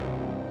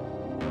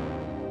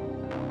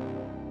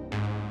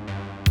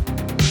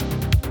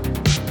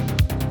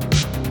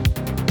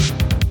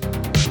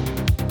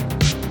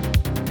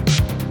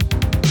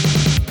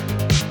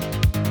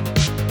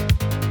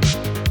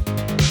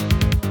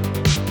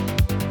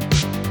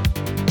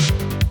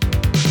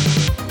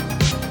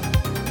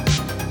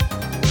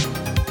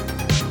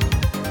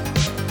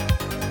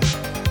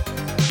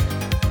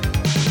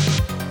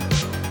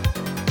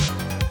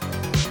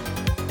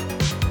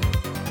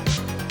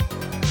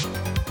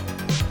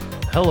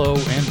Hello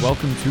and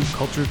welcome to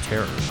Culture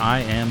Terror. I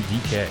am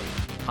DK.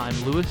 I'm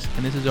Lewis,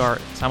 and this is our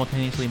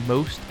simultaneously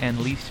most and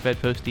least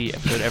fed posty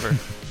episode ever.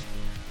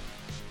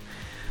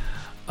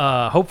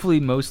 Hopefully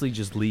mostly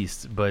just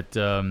least, but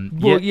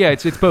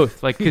it's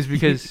both. Like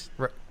because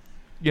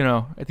you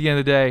know, at the end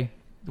of the day,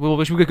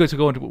 we should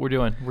go into what we're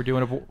doing. We're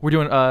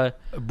doing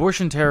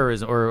abortion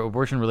terrorism or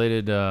abortion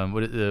related.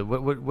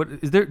 What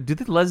is there?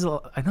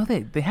 I know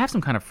they have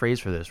some kind of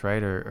phrase for this,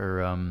 right?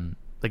 Or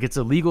like it's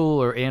a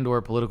legal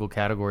or political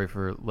category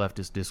for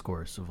leftist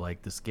discourse of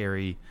like the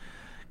scary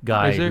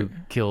guy who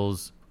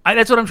kills.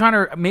 That's what I'm trying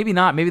to. Maybe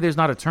not. Maybe there's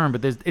not a term,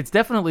 but it's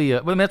definitely.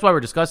 That's why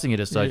we're discussing it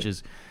as such,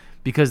 is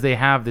because they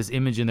have this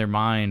image in their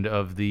mind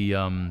of the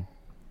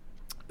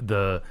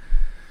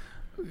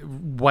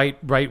white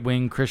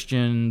right-wing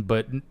Christian,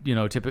 but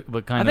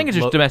but kind of. I think it's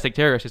just domestic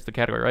terrorist is the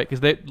category, right?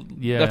 Because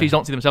lefties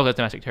don't see themselves as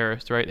domestic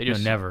terrorists, right? They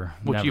just never.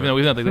 Even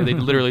though they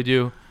literally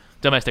do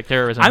domestic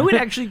terrorism. I would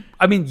actually.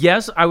 I mean,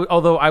 yes.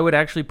 Although I would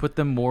actually put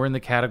them more in the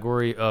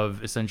category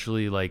of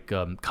essentially like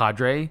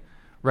cadre,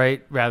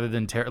 right, rather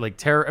than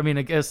terror. I mean,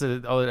 I guess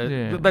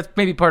that's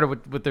maybe part of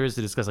what there is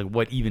to discuss, like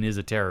what even is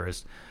a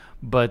terrorist.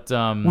 But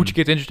which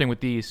gets interesting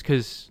with these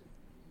because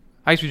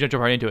I used to jump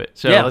right into it.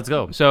 So yeah, let's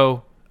go.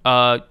 So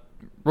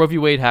Roe v.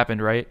 Wade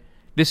happened, right?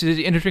 This is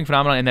an interesting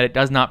phenomenon in that it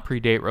does not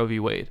predate Roe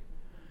v. Wade.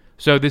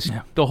 So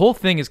the whole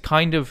thing is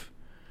kind of.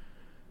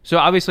 So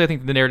obviously, I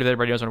think the narrative that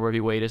everybody knows on Roe v.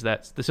 Wade is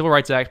that the Civil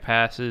Rights Act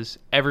passes,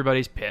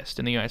 everybody's pissed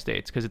in the United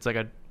States because it's like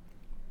a,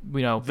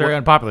 very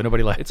unpopular.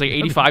 Nobody likes. It's like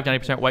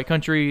 85-90% white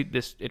country.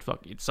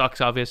 It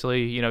sucks,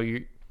 obviously.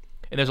 And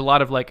there's a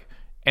lot of like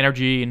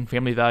energy and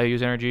family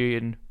values energy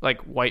and like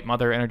white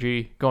mother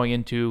energy going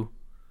into,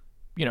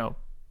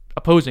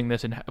 opposing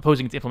this and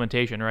opposing its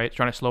implementation. Right, it's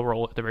trying to slow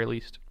roll it at the very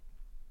least.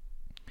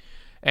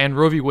 And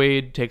Roe v.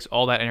 Wade takes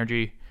all that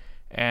energy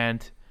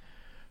and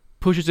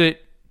pushes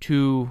it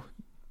to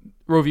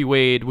Roe v.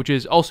 Wade, which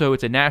is also,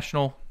 it's a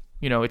national,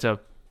 it's a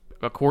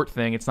court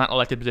thing. It's not an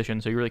elected position,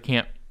 so you really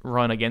can't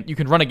run against. You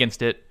can run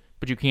against it,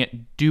 but you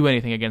can't do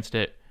anything against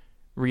it,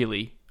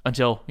 really,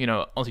 until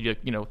unless you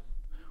do,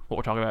 what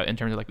we're talking about in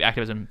terms of like the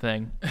activism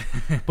thing.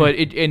 But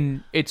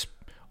it's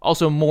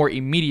also more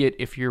immediate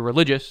if you're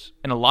religious,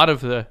 and a lot of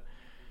the,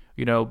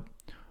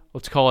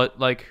 let's call it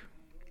like,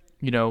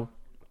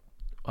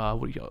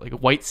 like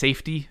white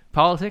safety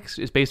politics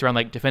is based around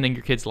like defending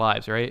your kids'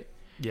 lives, right?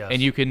 Yes.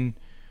 And you can.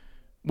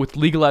 With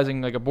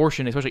legalizing like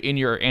abortion, especially in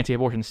your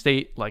anti-abortion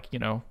state, like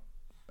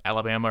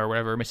Alabama or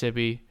whatever,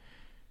 Mississippi,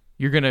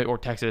 or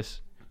Texas,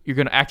 you're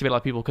gonna activate a lot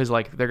of people because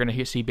like they're gonna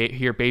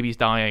hear babies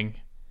dying,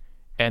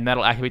 and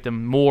that'll activate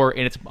them more,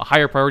 and it's a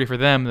higher priority for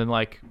them than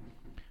like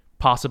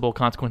possible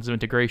consequences of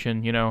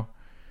integration,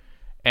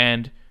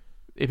 and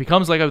it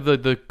becomes like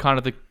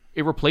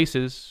it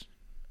replaces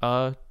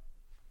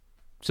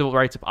civil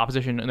rights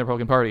opposition in the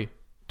Republican Party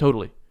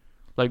totally.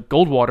 Like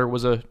Goldwater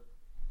was a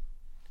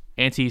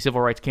anti-civil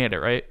rights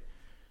candidate, right?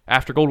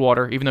 After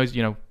Goldwater, even though he's,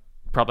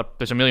 probably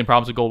there's a million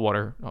problems with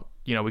Goldwater,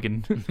 we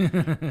can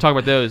talk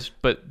about those,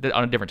 but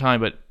on a different time.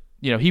 But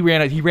he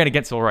ran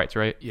against civil rights,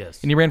 right?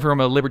 Yes. And he ran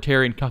from a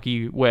libertarian,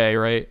 cucky way,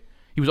 right?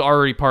 He was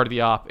already part of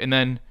the op, and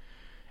then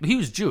he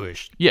was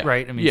Jewish, yeah,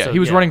 right? I mean, he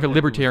was running for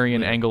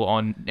libertarian angle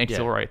on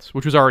anti-civil rights,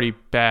 which was already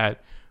bad,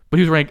 but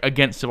he was running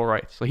against civil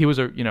rights. Like he was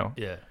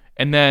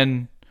and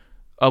then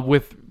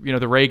with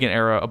the Reagan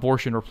era,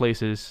 abortion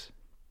replaces.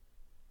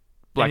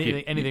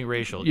 Anything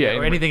racial,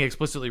 or anything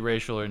explicitly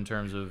racial in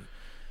terms of,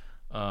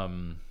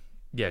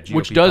 GOP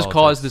which does politics.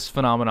 cause this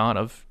phenomenon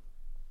of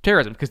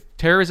terrorism, because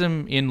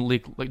terrorism in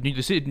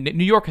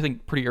New York, I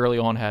think pretty early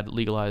on had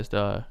legalized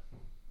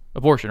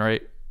abortion,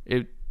 right?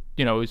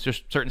 It's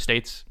just certain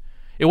states.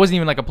 It wasn't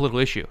even like a political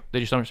issue.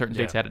 They just certain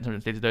states had it, and certain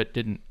states that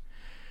didn't.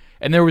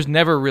 And there was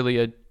never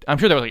really I'm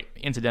sure there was like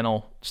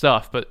incidental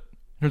stuff, but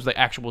in terms of like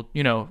actual,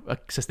 a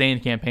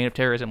sustained campaign of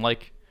terrorism,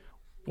 like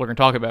we're going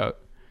to talk about.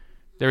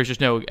 There is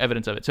just no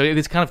evidence of it. So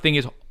this kind of thing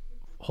is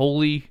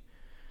wholly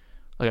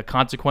like a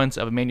consequence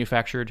of a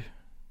manufactured.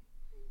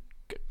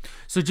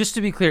 So just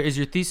to be clear, is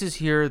your thesis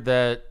here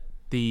that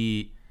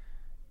the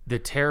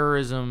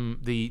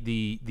terrorism,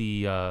 the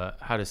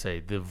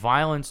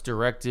violence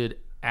directed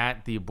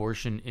at the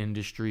abortion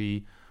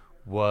industry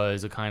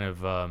was a kind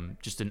of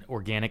just an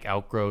organic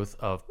outgrowth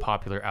of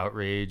popular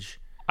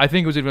outrage? I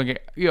think it was even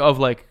of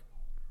like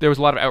there was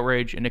a lot of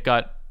outrage, and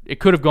it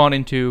could have gone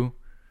into,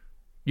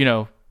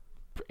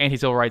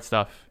 anti-civil rights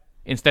stuff.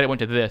 Instead, it went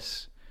to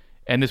this,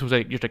 and this was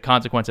just a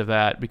consequence of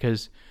that,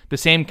 because the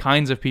same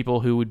kinds of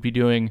people who would be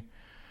doing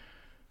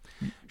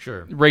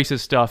racist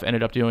stuff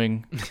ended up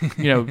doing,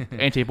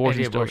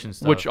 anti-abortion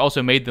stuff, which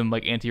also made them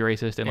like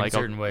anti-racist and like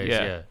certain ways.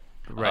 Yeah.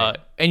 Right.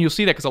 And you'll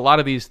see that because a lot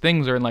of these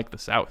things are in like the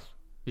South.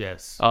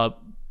 Yes. I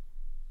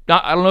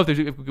don't know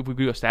if we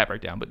do a stat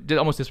breakdown, but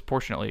almost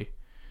disproportionately,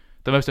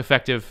 the most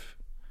effective,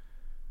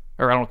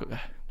 or I don't know,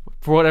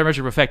 for whatever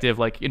measure of effective,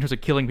 like in terms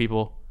of killing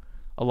people,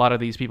 a lot of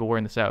these people were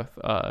in the South.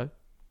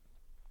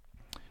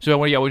 So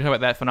we talk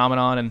about that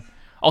phenomenon, and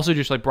also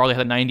just like broadly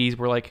how the 90s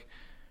were like,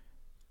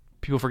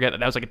 people forget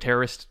that was like a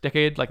terrorist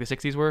decade, like the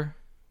 60s were.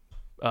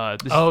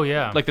 Oh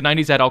yeah, like the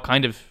 90s had all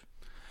kind of.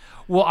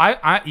 Well,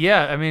 I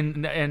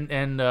mean,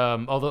 and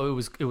although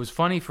it was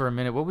funny for a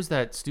minute. What was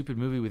that stupid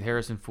movie with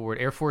Harrison Ford,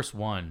 Air Force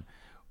One?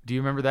 Do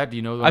you remember that? Do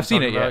you know what I've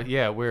seen it, about?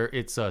 Yeah, where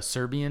it's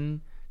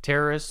Serbian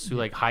terrorists who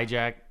like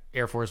hijack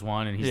Air Force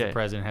One, and he's the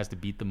president, has to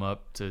beat them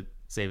up to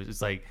save it.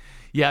 It's like,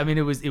 yeah, I mean,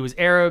 it was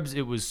Arabs,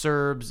 it was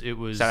Serbs, it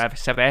was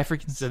South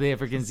Africans.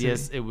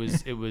 Yes, it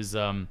was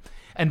and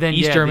then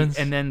East Germans,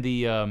 and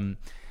then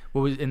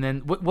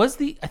what was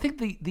the I think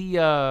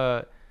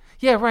the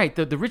yeah, right.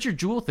 The Richard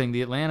Jewell thing,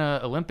 the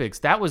Atlanta Olympics,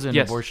 that was an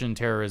abortion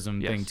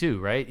terrorism thing too,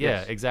 right?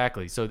 Yeah,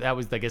 exactly. So that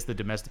was, I guess, the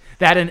domestic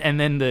that, and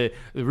then the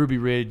Ruby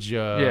Ridge,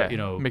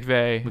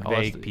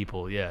 McVeigh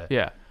people,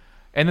 yeah.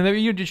 And then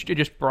you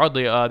just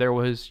broadly, there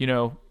was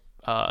there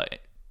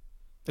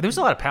was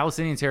a lot of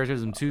Palestinian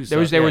terrorism too.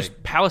 So, there was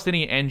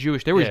Palestinian and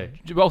Jewish. There was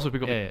also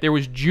there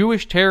was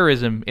Jewish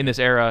terrorism in this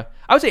era.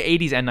 I would say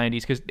 80s and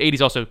 90s, because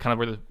 80s also kind of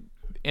were the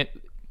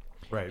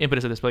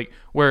impetus of this, like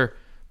where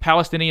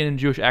Palestinian and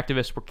Jewish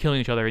activists were killing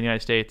each other in the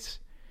United States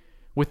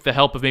with the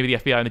help of maybe the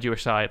FBI on the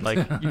Jewish side. Like,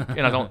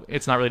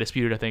 it's not really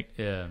disputed, I think.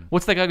 Yeah.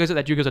 What's that guy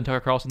that Jew goes on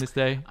Tucker Carlson this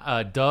day?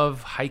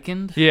 Dov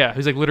Hikind. Yeah,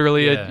 who's like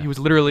literally he was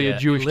literally a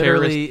Jewish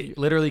terrorist,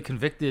 literally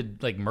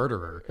convicted like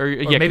murderer, or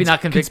maybe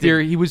not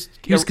convicted. He was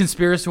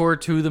conspirator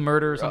to the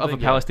murder or something, of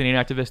a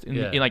Palestinian activist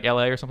in like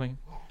LA or something,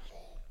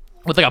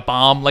 with like a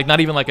bomb, like not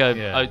even like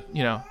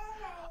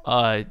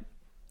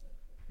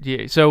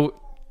So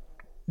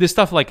this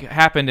stuff like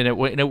happened, and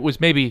it was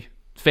maybe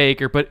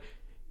fake, but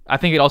I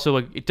think it also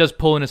it does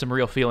pull into some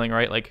real feeling,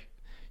 right? Like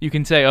you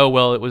can say, oh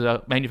well, it was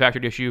a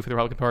manufactured issue for the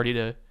Republican Party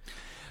to.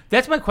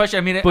 That's my question.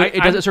 I mean, but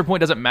at a certain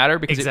point, it doesn't matter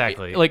because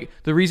exactly like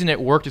the reason it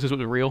worked is because it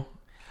was real.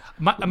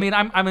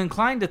 I'm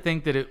inclined to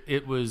think that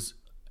it was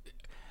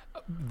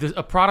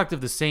a product of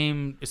the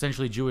same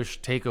essentially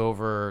Jewish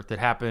takeover that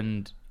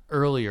happened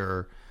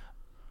earlier,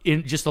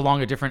 in just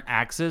along a different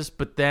axis.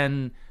 But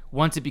then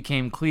once it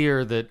became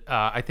clear that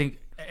I think.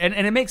 And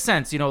it makes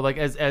sense, like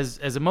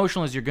as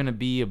emotional as you're going to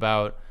be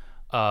about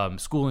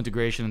school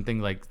integration and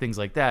things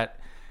like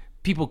that,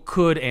 people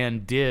could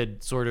and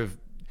did sort of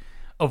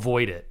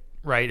avoid it,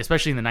 right?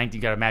 Especially in you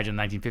got to imagine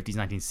 1950s,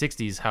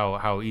 1960s,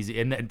 how easy,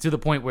 and to the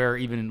point where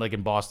even like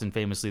in Boston,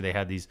 famously, they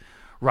had these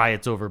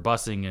riots over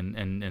busing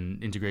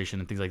and integration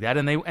and things like that,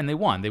 and they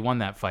won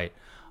that fight.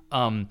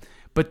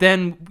 But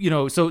then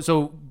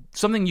so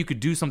something you could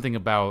do something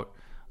about.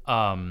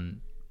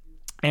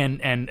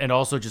 And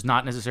also just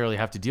not necessarily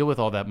have to deal with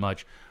all that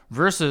much,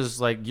 versus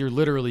like you're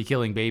literally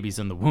killing babies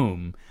in the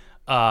womb,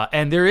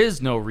 and there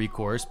is no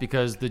recourse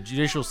because the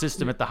judicial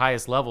system at the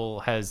highest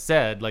level has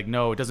said like,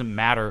 no, it doesn't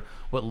matter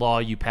what law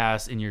you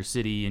pass in your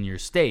city, in your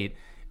state,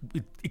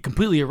 it's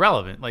completely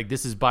irrelevant. Like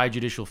this is by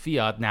judicial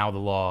fiat now the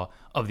law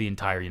of the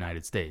entire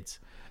United States.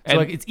 So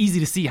like it's easy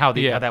to see how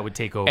that would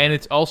take over. And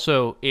it's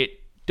also it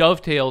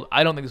dovetailed.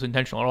 I don't think it's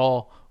intentional at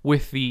all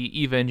with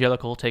the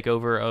evangelical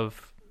takeover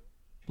of.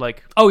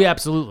 Like, oh yeah,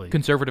 absolutely,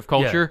 conservative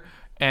culture,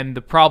 and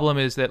the problem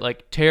is that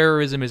like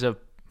terrorism is this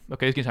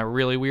can sound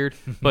really weird,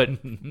 but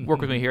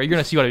work with me here. You're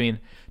gonna see what I mean.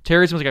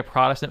 Terrorism is like a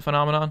Protestant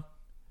phenomenon.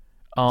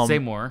 Say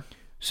more.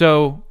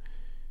 So,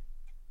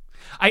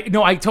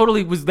 I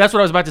totally was. That's what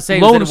I was about to say.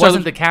 It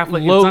wasn't the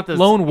Catholic.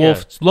 Lone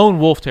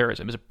wolf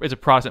terrorism is a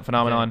Protestant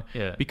phenomenon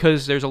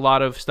because there's a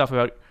lot of stuff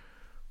about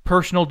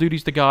personal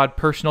duties to God,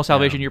 personal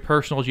salvation, your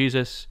personal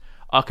Jesus.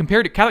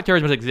 Compared to Catholic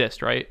terrorism, doesn't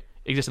exist, right?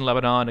 Exists in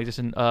Lebanon, exists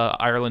in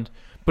Ireland.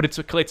 But it's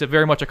a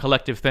very much a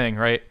collective thing,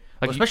 right?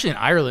 Like especially in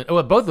Ireland.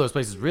 Oh, both of those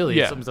places really.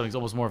 It's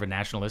almost more of a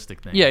nationalistic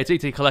thing. Yeah,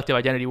 it's a collective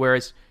identity.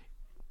 Whereas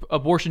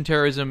abortion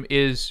terrorism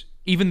is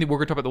we're going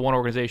to talk about the one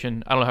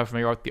organization. I don't know how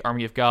familiar you are with the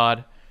Army of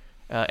God,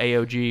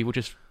 AOG, which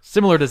is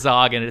similar to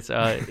Zog, and it's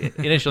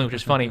initially, which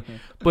is funny,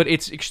 but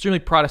it's extremely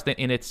Protestant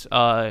in its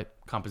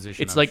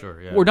composition. It's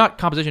we're not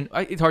composition.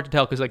 It's hard to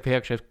tell because like they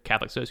actually have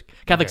Catholics.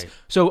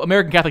 So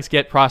American Catholics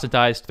get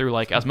Protestantized through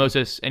like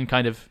osmosis and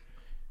kind of.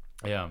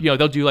 Yeah,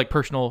 they'll do like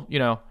personal,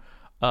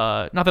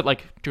 not that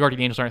like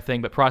guardian angels aren't a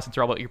thing, but Protestants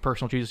are all about your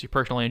personal Jesus, your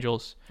personal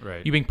angels,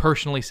 right? You being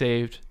personally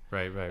saved,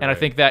 right. And I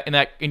think that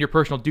in your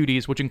personal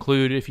duties, which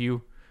include if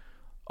you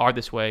are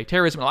this way,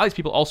 terrorism. A lot of these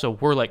people also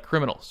were like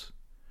criminals,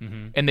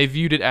 and they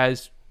viewed it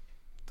as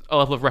a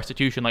level of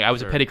restitution. Like I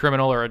was a petty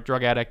criminal or a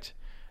drug addict.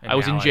 I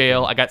was in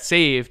jail. I got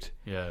saved.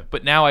 Yeah.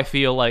 But now I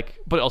feel like,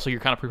 but also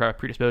you're kind of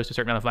predisposed to a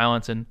certain amount of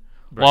violence and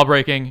law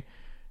breaking.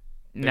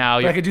 Now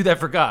I could do that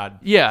for God.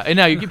 Yeah, and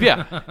now and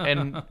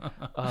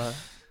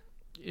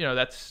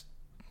that's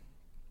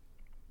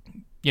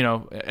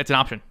it's an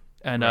option,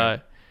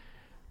 and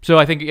so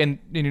I think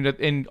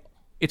and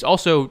it's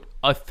also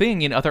a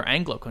thing in other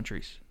Anglo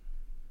countries.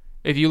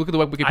 If you look at the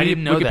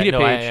Wikipedia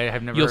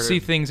page, you'll see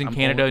things in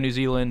Canada, New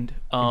Zealand,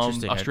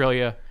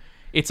 Australia.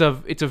 It's a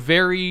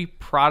very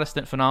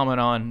Protestant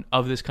phenomenon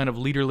of this kind of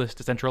leaderless,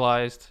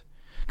 decentralized.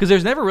 Because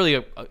there's never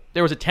really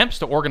there was attempts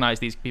to organize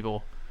these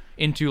people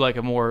into like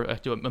a more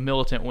to a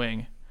militant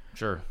wing.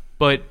 Sure.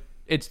 But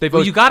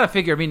you got to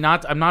figure. I mean,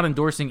 I'm not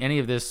endorsing any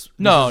of this.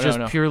 No, is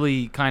just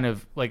purely kind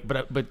of like,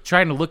 but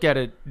trying to look at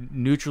it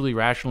neutrally,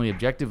 rationally,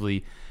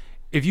 objectively.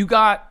 If you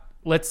got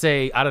let's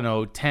say, I don't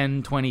know,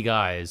 10, 20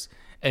 guys,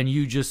 and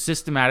you just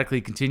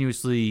systematically,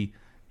 continuously,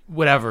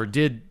 whatever,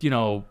 did,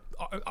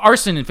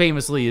 arson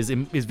famously is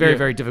very,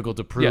 very difficult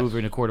to prove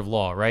in a court of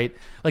law, right?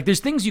 Like, there's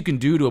things you can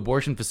do to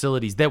abortion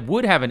facilities that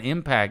would have an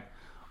impact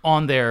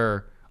on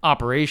their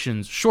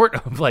operations, short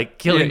of like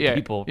killing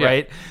people,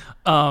 right?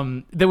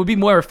 That would be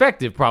more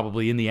effective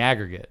probably in the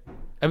aggregate.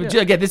 I mean,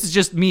 again, this is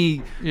just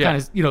me kind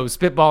of,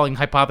 spitballing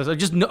hypothesis.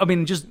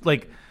 Just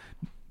like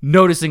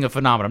noticing a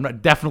phenomenon. I'm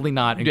definitely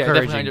not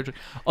encouraging.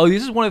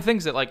 This is one of the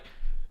things that like,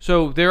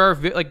 so there are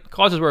like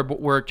causes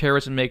where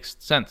terrorism makes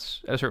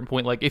sense at a certain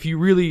point. Like if you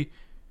really,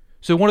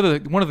 so one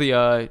of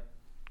the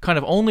kind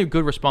of only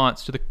good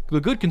response to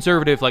the good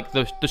conservative, like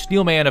the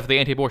steel man of the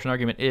anti-abortion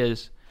argument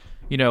is,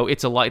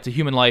 it's a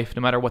human life,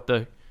 no matter what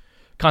the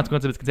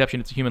consequence of its conception,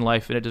 it's a human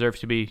life and it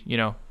deserves to be,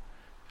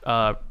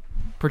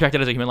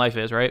 protected as a human life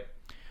is, right?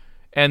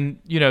 And,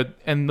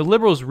 and the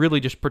liberals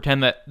really just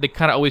pretend that they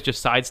kind of always just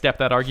sidestep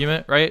that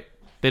argument, right?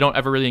 They don't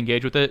ever really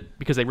engage with it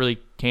because they really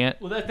can't.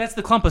 Well, that's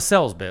the clump of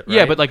cells bit, right?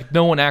 Yeah, but like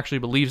no one actually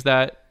believes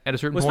that at a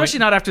certain point. Especially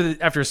not after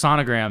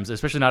sonograms,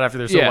 especially not after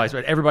they're so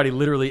widespread. Everybody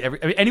literally,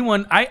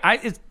 anyone,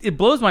 it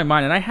blows my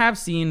mind. And I have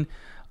seen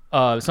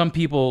some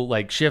people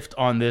like shift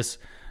on this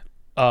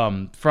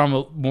from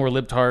a more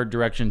libtard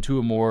direction to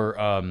a more,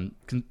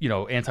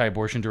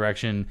 anti-abortion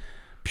direction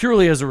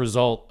purely as a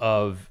result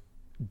of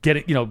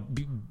getting,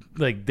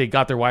 like they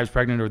got their wives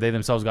pregnant or they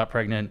themselves got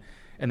pregnant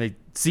and they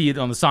see it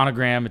on the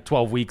sonogram at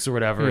 12 weeks or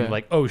whatever and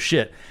like, oh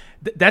shit,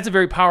 that's a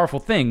very powerful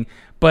thing.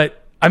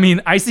 But I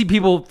mean, I see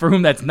people for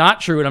whom that's not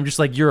true and I'm just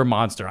like, you're a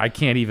monster. I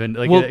can't even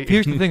like. Well,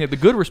 here's the thing: the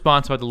good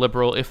response by the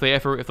liberal, if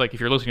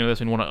you're listening to this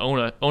and want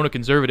to own a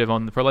conservative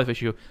on the pro-life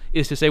issue,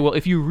 is to say, well,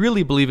 if you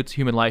really believe it's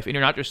human life and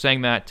you're not just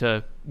saying that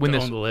to win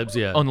this on the libs,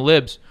 on the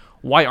libs,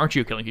 why aren't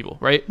you killing people,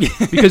 right?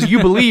 Because you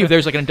believe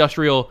there's like an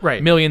industrial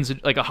millions,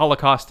 like a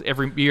Holocaust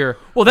every year.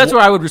 Well, that's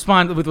where I would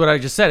respond with what I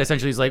just said.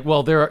 Essentially, is like,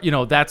 well, there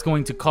are, that's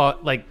going to cause,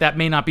 like, that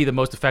may not be the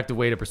most effective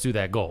way to pursue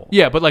that goal.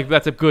 Yeah, but like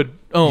that's a good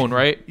own,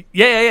 right?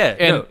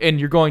 Yeah. And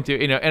you're going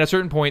to, at a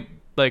certain point,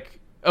 like,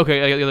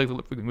 okay,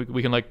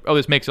 we can like, oh,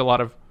 this makes a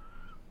lot of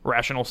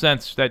rational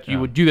sense that you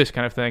would do this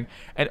kind of thing.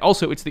 And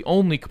also, it's the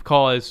only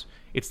cause.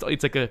 It's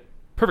like a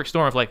perfect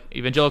storm of like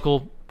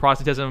evangelical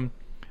Protestantism.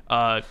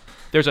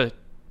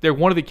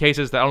 One of the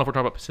cases that I don't know if we're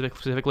talking about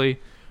specifically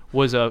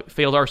was a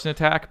failed arson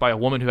attack by a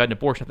woman who had an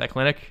abortion at that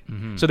clinic.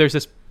 Mm-hmm. So there's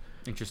this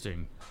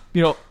interesting,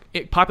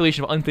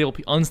 population of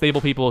unstable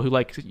people who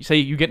like say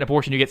you get an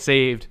abortion, you get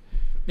saved.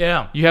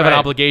 Yeah, you have an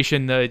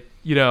obligation to,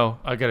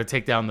 I got to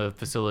take down the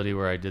facility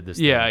where I did this.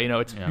 Yeah,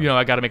 thing.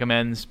 I got to make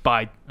amends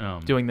by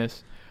doing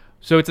this.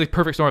 So it's a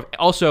perfect storm.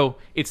 Also,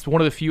 it's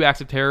one of the few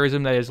acts of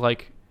terrorism that is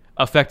like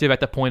effective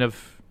at the point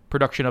of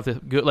production of the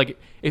good. Like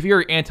if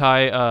you're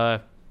anti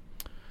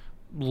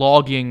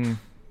logging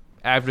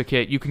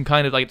advocate, you can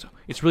kind of like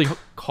it's really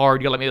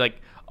hard. You gotta let me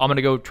like I'm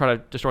gonna go try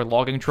to destroy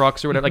logging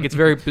trucks or whatever. Like it's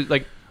very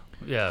like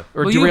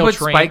or derail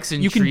trains. Spikes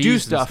in you can trees do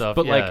and stuff,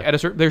 but yeah. like at a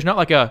certain there's not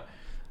like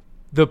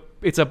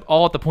it's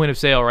all at the point of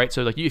sale, right?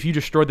 So like if you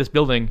destroyed this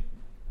building,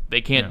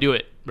 they can't do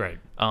it, right?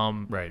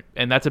 Right,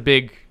 and that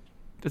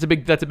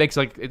makes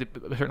like a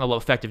certain level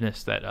of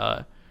effectiveness that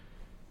I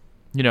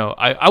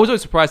was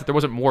always surprised that there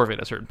wasn't more of it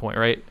at a certain point,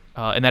 right?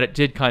 And that it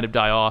did kind of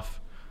die off.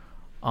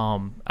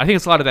 I think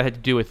it's a lot of that had to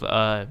do with.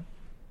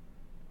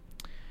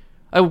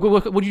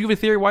 Would you give a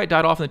theory why it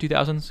died off in the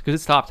 2000s? Because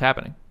it stopped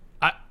happening.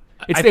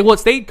 It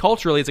stayed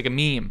culturally. It's like a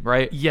meme,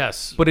 right?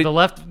 Yes, but the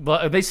left,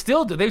 they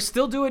still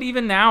do it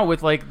even now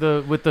with like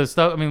the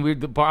stuff. I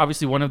mean,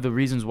 obviously one of the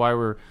reasons why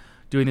we're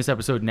doing this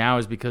episode now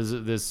is because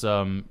of this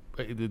the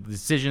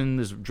decision,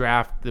 this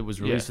draft that was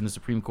released in the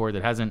Supreme Court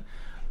that hasn't.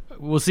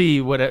 We'll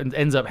see what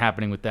ends up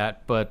happening with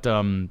that, but.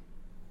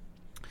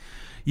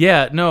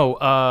 Yeah, no,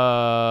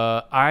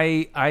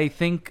 I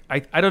think,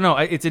 I don't know.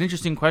 It's an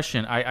interesting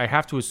question. I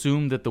have to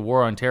assume that the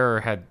war on terror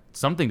had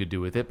something to do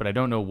with it, but I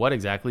don't know what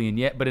exactly.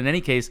 But in any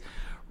case,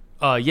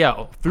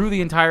 through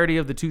the entirety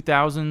of the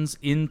 2000s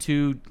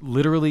into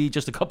literally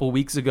just a couple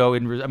weeks ago.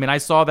 I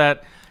saw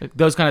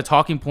those kind of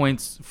talking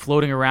points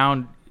floating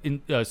around,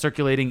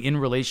 circulating in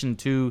relation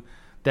to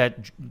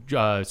that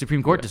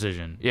Supreme Court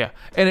decision. Yeah,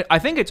 and I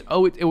think it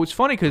was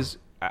funny because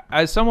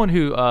as someone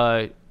who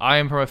I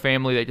am from a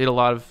family that did a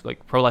lot of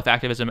like pro-life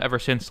activism ever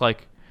since,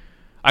 like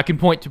I can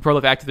point to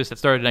pro-life activists that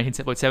started in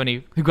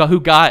 1970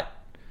 who got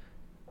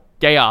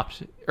gay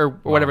ops or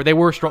whatever. They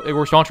were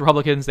staunch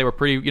Republicans. They were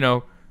pretty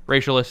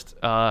racialist,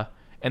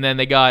 and then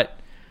they got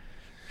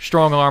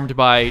strong-armed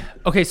by.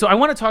 Okay, so I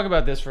want to talk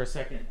about this for a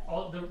second,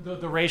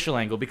 the racial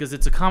angle, because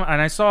it's a common. And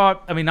I saw,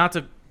 not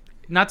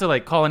to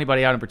like call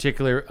anybody out in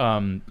particular.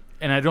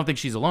 And I don't think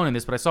she's alone in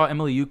this, but I saw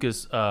Emily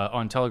Yukas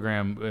on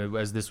Telegram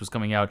as this was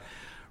coming out,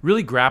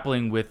 really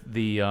grappling with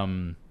the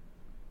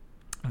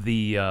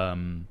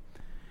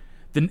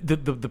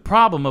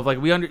problem of like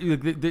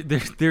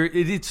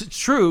it's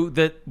true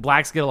that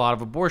blacks get a lot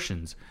of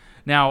abortions.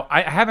 Now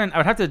I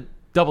would have to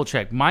double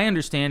check. My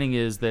understanding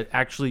is that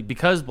actually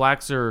because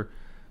blacks are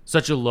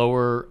such a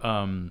lower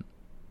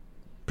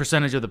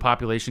percentage of the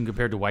population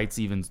compared to whites,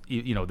 even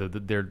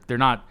they're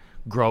not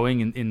growing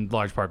in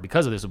large part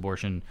because of this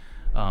abortion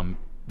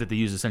that they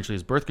use essentially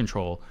as birth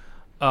control.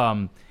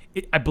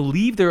 I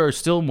believe there are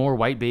still more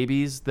white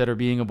babies that are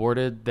being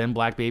aborted than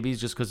black babies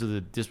just because of the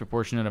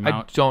disproportionate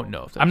amount. I don't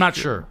know if that's I'm not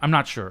true. sure. I'm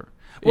not sure.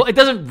 Well, it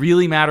doesn't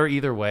really matter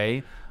either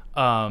way.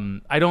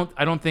 I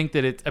don't think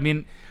that it. I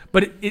mean,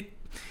 but it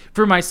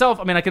for myself.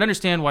 I mean, I can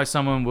understand why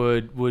someone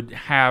would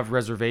have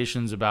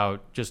reservations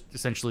about just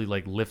essentially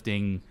like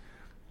lifting,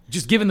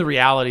 just given the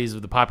realities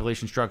of the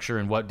population structure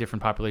and what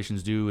different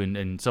populations do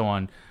and so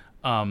on.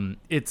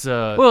 It's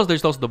well,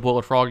 there's also the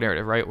bullet frog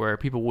narrative, right, where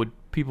people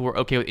were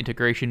okay with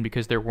integration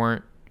because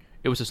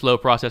it was a slow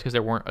process because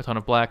there weren't a ton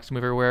of blacks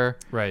move everywhere,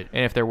 right?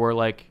 And if there were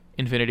like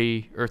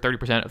infinity or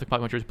 30% of the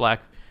population was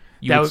black,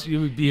 you would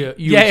see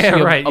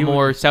a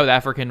more South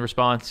African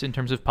response in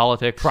terms of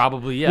politics,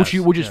 probably, yes.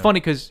 Which is funny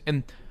because,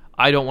 and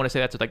I don't want to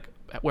say that's like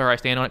where I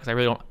stand on it because I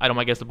really don't. I don't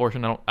against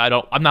abortion. I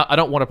don't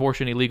want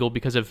abortion illegal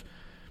because of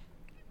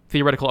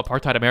theoretical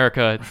apartheid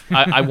America.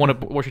 I want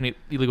abortion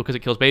illegal because it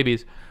kills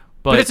babies.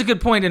 But it's a good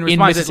point in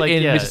response.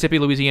 In Mississippi,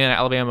 Louisiana,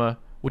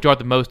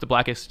 the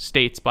blackest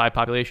states by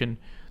population,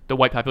 the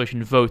white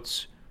population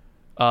votes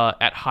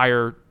at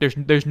higher. There's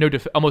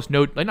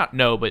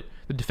the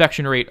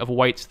defection rate of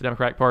whites to the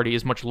Democratic Party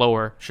is much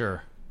lower.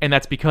 Sure, and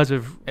that's because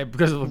of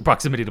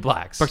proximity to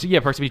blacks.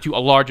 Proximity to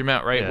a large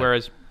amount, right? Yeah.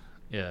 Whereas,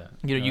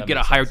 you get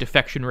a higher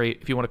defection rate,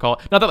 if you want to call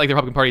it. Not that like the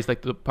Republican Party is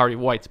like the party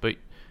of whites, but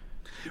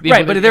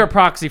right. But they're a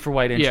proxy for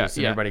white interests,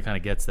 and everybody kind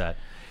of gets that.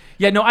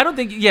 Yeah, no, I don't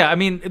think. Yeah, I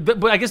mean,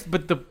 but I guess,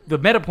 but the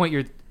meta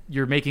point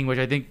you're making, which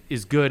I think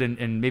is good,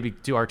 and maybe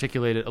to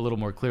articulate it a little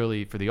more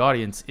clearly for the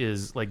audience,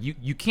 is like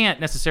you can't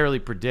necessarily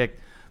predict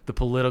the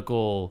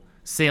political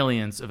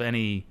salience of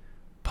any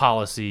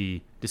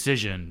policy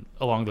decision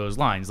along those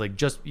lines. Like,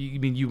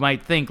 you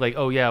might think like,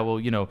 oh yeah, well,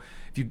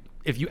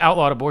 if you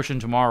outlawed abortion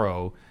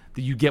tomorrow,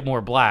 that you get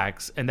more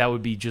blacks, and that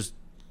would be just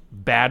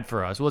bad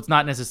for us. Well, it's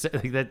not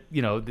necessarily that.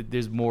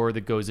 There's more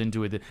that goes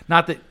into it.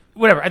 Not that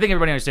whatever. I think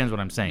everybody understands what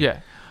I'm saying.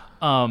 Yeah.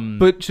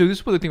 But so this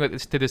is what the thing about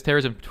this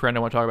terrorism trend I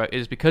want to talk about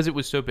is because it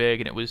was so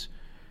big and it was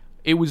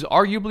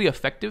arguably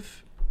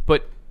effective,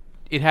 but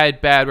it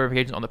had bad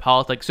ramifications on the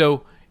politics.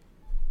 So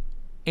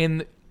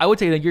I would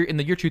say in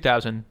the year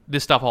 2000,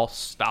 this stuff all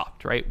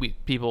stopped, right?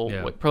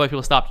 Pro-life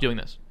people stopped doing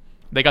this.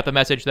 They got the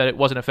message that it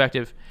wasn't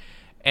effective,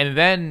 and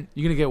then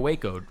you're gonna get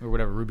Waco'd or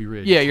whatever, Ruby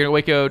Ridge. Yeah, you're gonna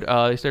Waco'd.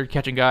 They started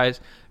catching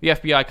guys. The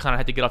FBI kind of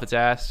had to get off its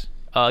ass.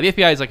 The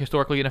FBI is like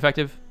historically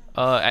ineffective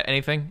at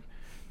anything.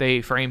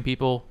 They frame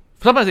people.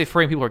 Sometimes they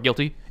frame people who are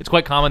guilty. It's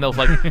quite common.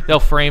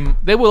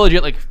 They will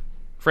legit like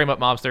frame up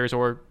mobsters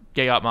or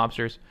gay out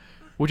mobsters,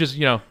 which is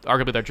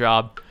arguably their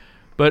job.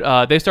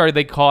 But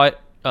they caught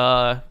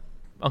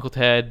Uncle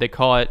Ted. They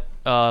caught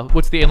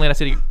what's the Atlanta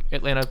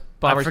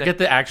bombers? I forget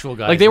the actual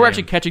guy. Like they were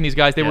actually catching these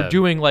guys. They were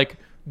doing like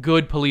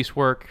good police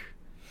work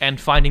and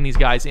finding these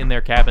guys in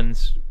their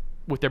cabins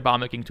with their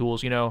bomb making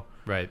tools.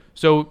 Right.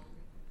 So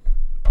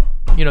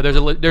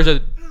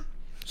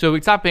so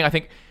it stopped being. I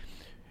think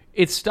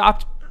it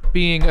stopped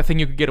being a thing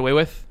you could get away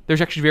with.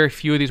 There's actually very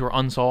few of these were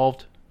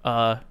unsolved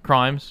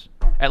crimes.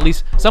 At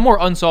least some were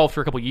unsolved for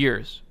a couple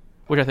years,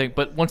 which I think.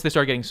 But once they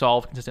started getting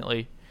solved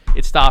consistently,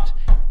 it stopped,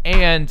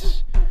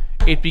 and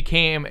it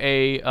became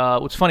a.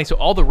 What's funny? So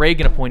all the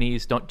Reagan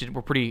appointees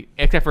were pretty,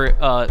 except for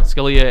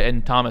Scalia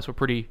and Thomas, were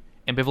pretty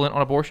ambivalent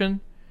on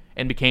abortion,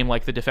 and became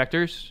like the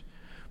defectors.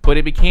 But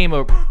it became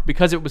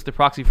because it was the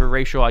proxy for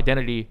racial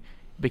identity,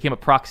 it became a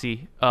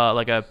proxy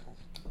like a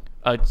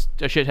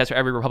shit test for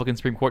every Republican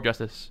Supreme Court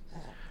justice.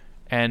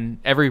 I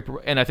think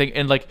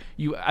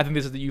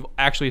this is that you've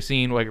actually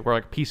seen where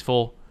like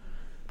peaceful,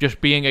 just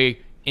being a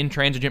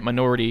intransigent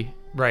minority,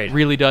 right,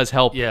 really does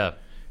help. Yeah,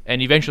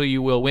 and eventually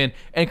you will win.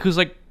 And because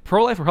like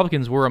pro-life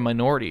Republicans were a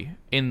minority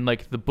in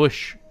like the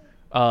Bush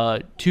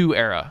 2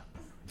 era,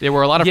 there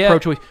were a lot of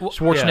pro-choice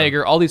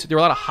Schwarzenegger. All these, there were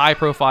a lot of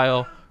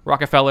high-profile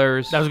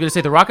Rockefellers. I was going to say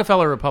the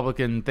Rockefeller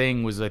Republican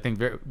thing was, I think,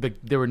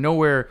 there were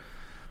nowhere.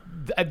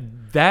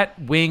 That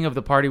wing of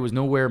the party was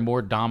nowhere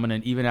more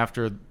dominant, even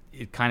after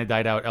it kind of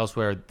died out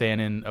elsewhere,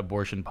 than in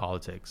abortion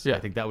politics. Yeah. I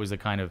think that was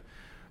the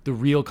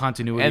real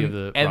continuity of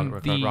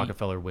the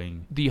Rockefeller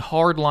wing. The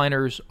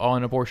hardliners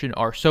on abortion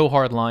are so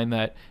hardline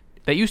that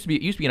it used to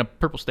be in a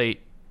purple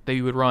state that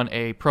you would run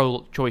a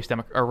pro-choice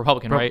or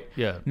Republican, right?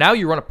 Yeah. Now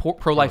you run a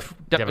pro-life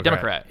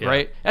Democrat, yeah.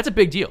 right? That's a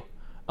big deal.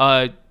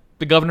 The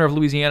governor of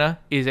Louisiana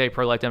is a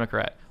pro-life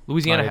Democrat.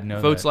 Louisiana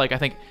votes like, I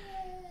think.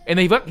 And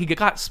he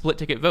got split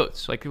ticket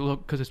votes, like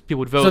because people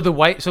would vote.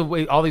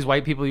 All these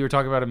white people you were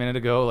talking about a minute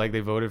ago, like they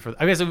voted for.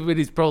 I guess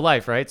everybody's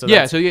pro-life, right?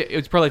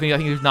 It's pro-life. I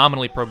think he's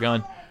nominally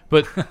pro-gun,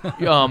 but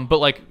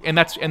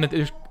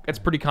that's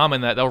pretty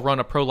common that they'll run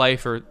a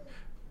pro-life or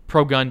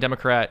pro-gun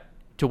Democrat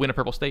to win a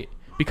purple state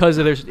because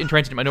there's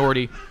intransigent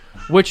minority,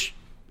 which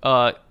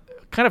kind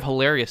of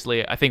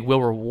hilariously I think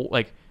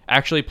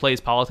actually plays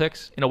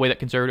politics in a way that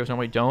conservatives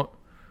normally don't.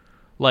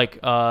 Like,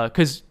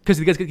 because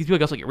these people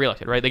also get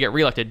reelected, right? They get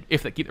reelected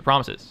if they keep their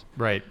promises,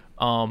 right?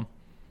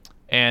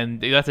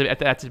 And that's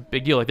a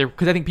big deal. Like,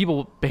 because I think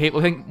people behave.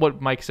 I think what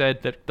Mike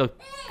said, that the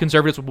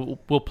conservatives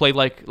will play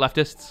like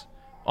leftists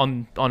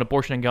on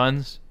abortion and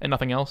guns and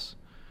nothing else.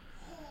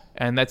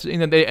 And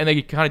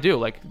they kind of do.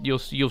 Like, you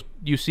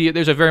see it.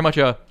 There's a very much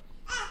a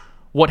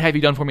 "what have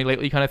you done for me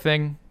lately" kind of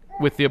thing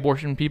with the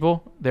abortion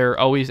people. They're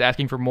always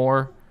asking for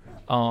more.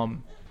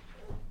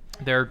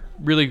 They're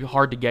really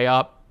hard to gay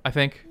up, I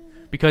think,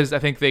 because I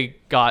think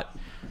I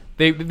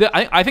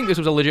think this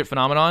was a legit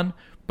phenomenon,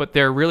 but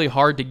they're really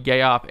hard to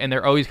gay up, and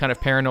they're always kind of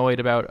paranoid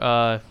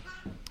about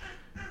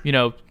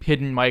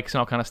hidden mics and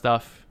all kind of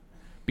stuff,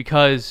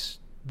 because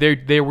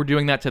they were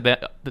doing that to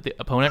the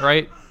opponent,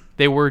 right?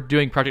 They were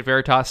doing Project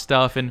Veritas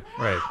stuff, and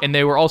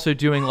they were also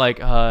doing like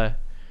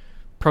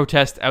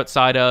protest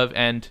outside of,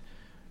 and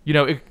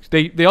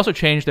they also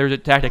changed their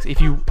tactics.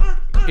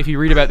 If you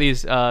read about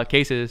these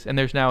cases, and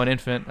there's now an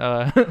infant,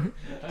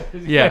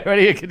 yeah,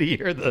 already can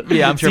hear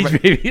the I'm sure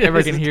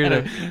everyone can hear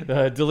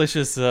the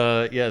delicious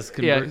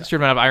certain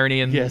amount of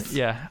irony and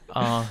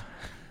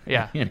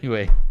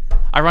Anyway,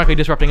 ironically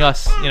disrupting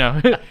us,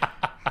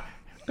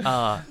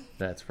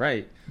 That's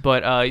right.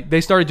 But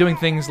they started doing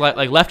things like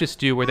leftists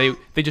do, where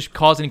they just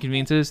cause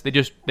inconveniences. They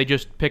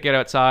just pick it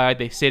outside.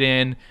 They sit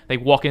in. They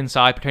walk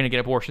inside pretending to get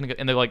abortion,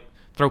 and they like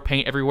throw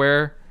paint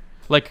everywhere.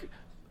 Like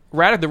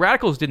the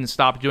radicals didn't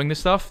stop doing this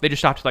stuff. They just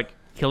stopped like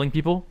killing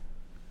people.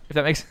 If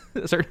that makes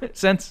a certain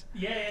sense.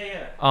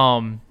 Yeah.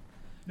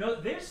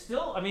 No, there's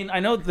still. I mean, I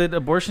know that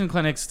abortion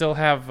clinics still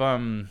have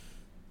armed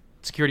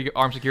security.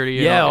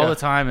 All the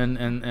time,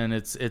 and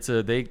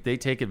they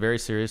take it very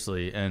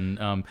seriously. And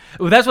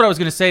that's what I was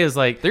going to say is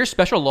like there's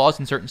special laws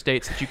in certain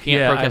states that you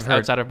can't protest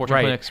outside of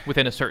abortion clinics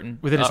within a certain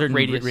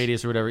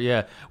radius or whatever.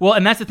 Yeah. Well,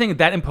 and that's the thing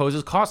that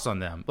imposes costs on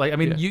them. Like, I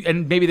mean,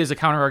 and maybe there's a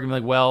counter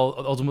argument like, well,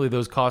 ultimately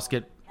those costs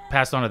get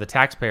passed on to the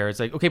taxpayer.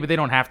 It's like, okay, but they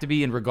don't have to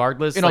be, and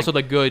regardless, and also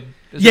the good.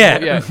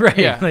 Right.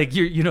 Yeah. Like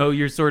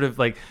you're sort of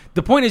like,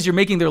 the point is you're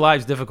making their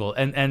lives difficult,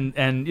 and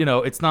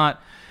it's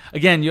not.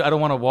 Again, I don't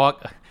want to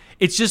walk.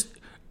 It's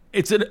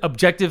an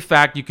objective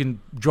fact. You can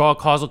draw a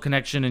causal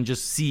connection and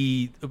just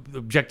see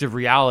objective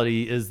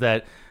reality is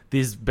that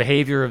this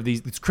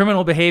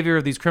criminal behavior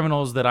of these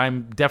criminals that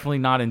I'm definitely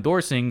not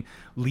endorsing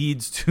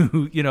leads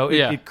to,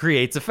 it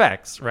creates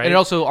effects, right? And it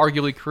also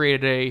arguably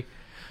created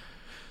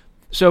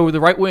so the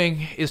right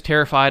wing is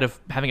terrified of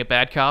having a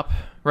bad cop,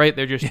 right?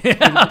 They're just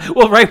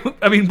well, right.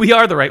 I mean, we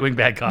are the right wing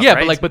bad cop. Yeah,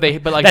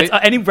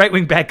 right? any right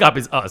wing bad cop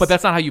is us. But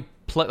that's not how you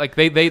play. Like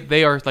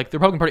they are like the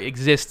Republican Party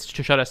exists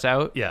to shut us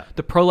out. Yeah.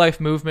 The pro-life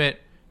movement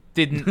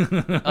didn't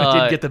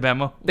didn't get the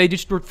memo. They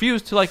just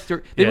refused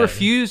to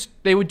refused.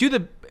 They would do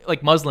the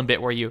like Muslim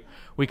bit where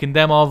we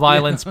condemn all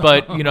violence,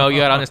 but you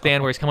gotta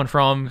understand where it's coming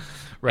from,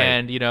 right?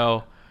 And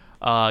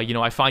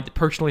I find it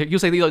personally. You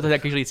say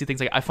occasionally see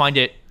things like I find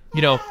it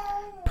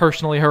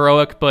personally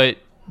heroic, but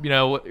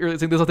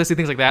there's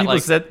things like that. People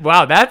like said,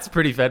 "Wow, that's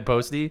pretty Fed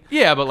posty."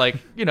 Yeah, but like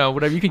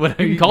whatever you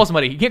can call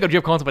somebody. You can't go to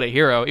jail calling somebody a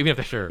hero, even if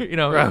they're sure. And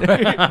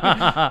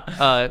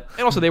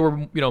also they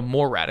were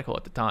more radical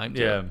at the time.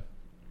 Too. Yeah,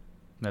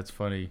 that's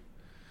funny.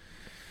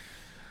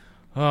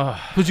 So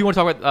do you want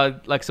to talk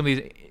about like some of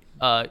these?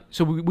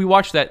 So we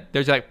watched that.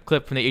 There's that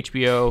clip from the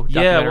HBO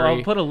documentary. Yeah, well,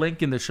 I'll put a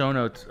link in the show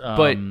notes.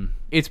 But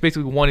it's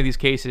basically one of these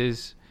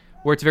cases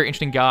where it's a very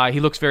interesting guy. He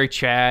looks very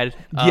Chad.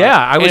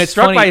 I was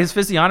struck by his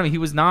physiognomy. He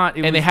was not.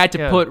 They had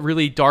to put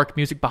really dark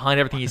music behind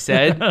everything he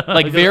said.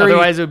 Like very.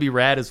 Otherwise, it would be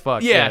rad as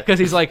fuck. Yeah, because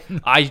he's like,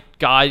 I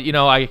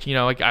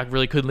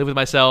really couldn't live with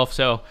myself,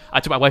 so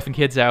I took my wife and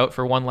kids out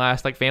for one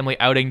last like family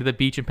outing to the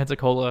beach in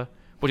Pensacola.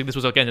 Which this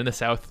was again in the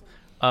South.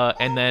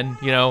 And then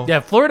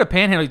Florida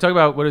Panhandle. You talk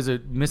about what is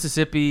it?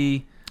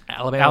 Mississippi,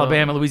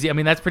 Alabama, Louisiana. I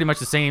mean, that's pretty much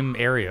the same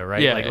area,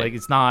 right? Yeah, like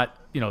it's not.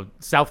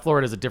 South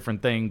Florida is a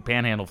different thing.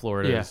 Panhandle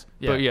Florida is.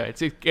 Yeah.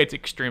 But it's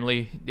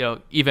extremely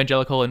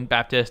evangelical and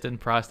Baptist and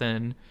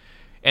Protestant,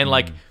 and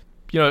like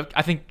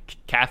I think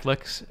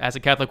Catholics, as a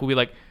Catholic, will be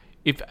like,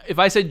 if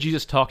I said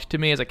Jesus talked to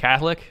me as a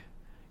Catholic,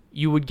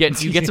 you get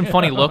some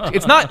funny looks.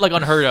 It's not like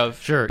unheard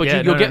of, sure,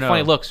 but you'll get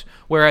funny looks.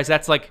 Whereas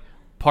that's like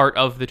part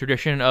of the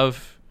tradition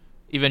of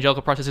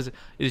evangelical processes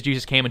is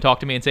Jesus came and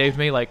talked to me and saved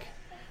me. Like,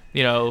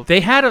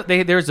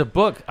 there's a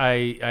book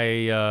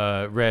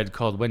I read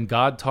called When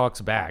God Talks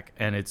Back,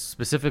 and it's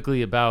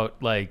specifically about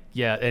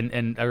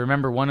and I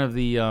remember one of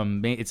the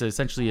it's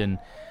essentially an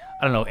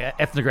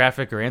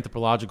ethnographic or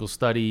anthropological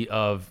study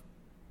of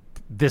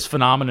this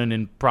phenomenon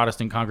in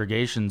Protestant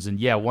congregations, and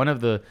one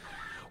of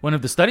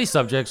the study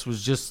subjects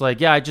was just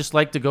like, I just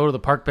like to go to the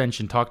park bench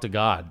and talk to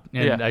God,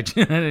 and I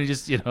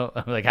just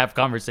like have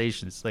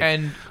conversations, like,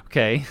 and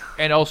okay,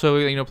 and also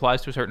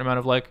applies to a certain amount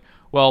of like,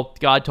 well,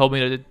 God told me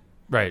to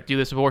do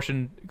this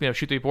abortion,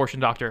 shoot the abortion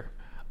doctor,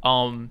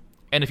 and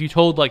if you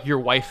told like your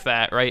wife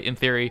that, right, in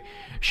theory,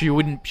 she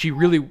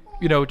really,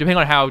 depending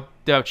on how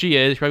devout she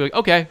is, she'd probably be like,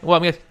 okay, well,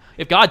 I mean,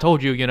 if God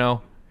told you, it'd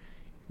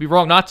be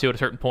wrong not to at a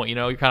certain point,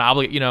 you're kind of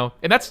obligated,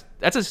 and that's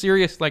a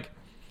serious like.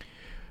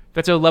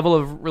 That's a level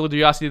of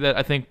religiosity that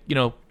I think,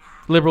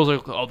 liberals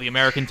are, the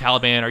American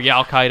Taliban or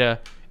Al Qaeda.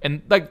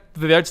 And, like,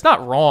 it's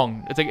not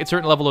wrong. It's like a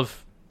certain level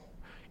of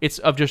it's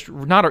of just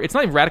not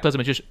even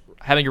radicalism. It's just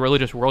having a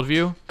religious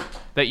worldview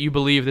that you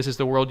believe this is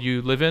the world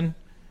you live in.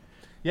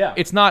 Yeah.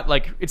 It's not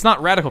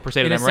radical per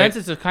se to them, right? In a sense,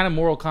 it's a kind of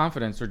moral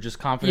confidence or just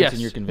confidence in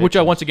your conviction. Which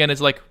once again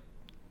is like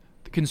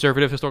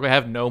conservative historically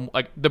have no,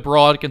 like the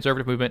broad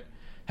conservative movement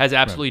has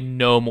absolutely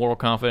no moral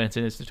confidence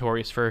and is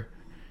notorious for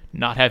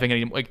not having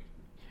any, like,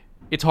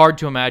 it's hard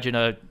to imagine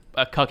a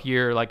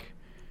cuckier, like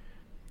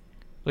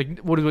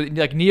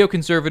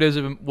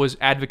neoconservatism was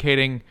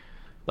advocating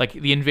like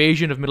the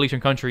invasion of Middle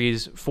Eastern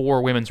countries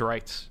for women's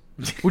rights,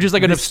 which is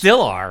like they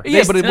still are.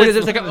 Yeah, but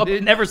it's like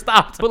it never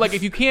stopped. But like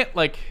if you can't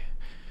like.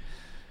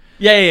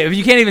 Yeah. If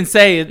you can't even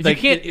say it, like,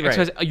 you can't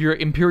express your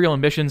imperial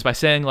ambitions by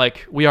saying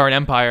like we are an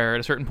empire at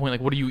a certain point.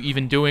 Like, what are you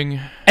even doing?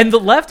 And the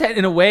left,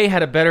 in a way,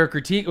 had a better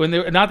critique when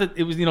not that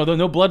it was the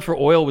no blood for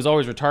oil was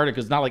always retarded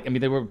because not like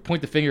they were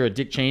point the finger at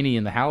Dick Cheney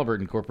and the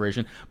Halliburton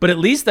Corporation, but at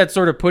least that's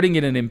sort of putting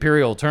it in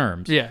imperial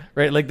terms. Yeah,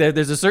 right. Like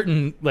there's a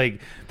certain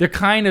like they're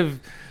kind of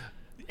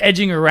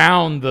edging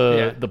around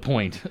the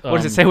point. What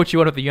does it say? What you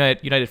want of the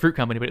United Fruit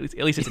Company, but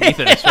at least it's an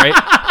ethos, right?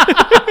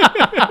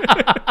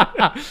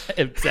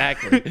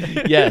 Exactly.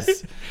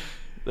 Yes.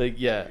 Like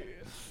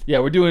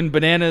we're doing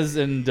bananas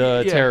and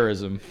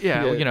terrorism.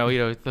 Yeah.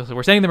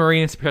 We're sending the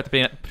Marines to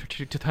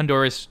protect to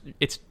Honduras.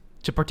 It's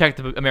to protect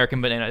the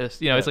American bananas.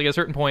 It's like at a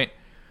certain point.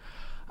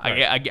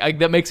 I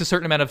that makes a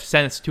certain amount of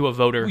sense to a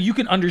voter. You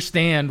can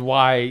understand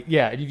why.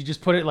 Yeah, if you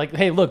just put it like,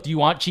 "Hey, look, do you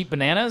want cheap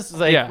bananas?" It's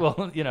like,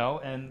 well,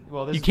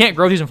 this you can't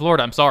grow these in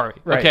Florida. I'm sorry.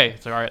 Right. Okay,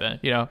 it's all right then.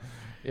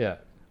 Yeah.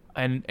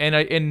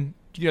 And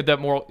that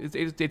moral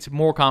it's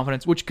moral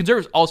confidence, which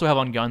conservatives also have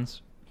on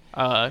guns.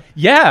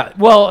 Yeah.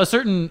 Well,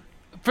 for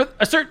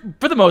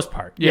the most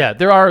part. Yeah.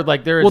 There are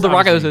like there. Well,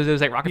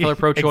 there's like Rockefeller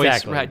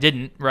pro-choice exactly.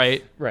 Didn't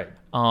right. Right.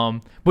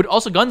 But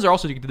also guns are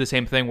also did the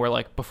same thing where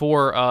like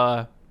before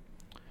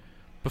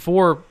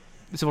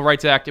the Civil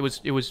Rights Act, it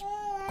was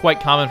quite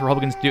common for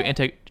Republicans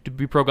to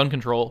be pro-gun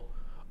control.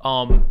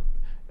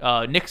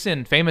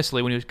 Nixon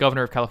famously, when he was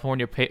governor of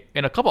California,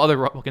 and a couple other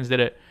Republicans did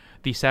it.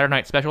 The Saturday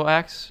Night Special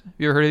Acts. Have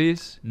you ever heard of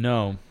these?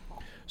 No.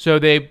 So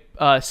they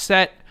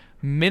set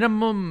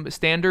minimum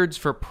standards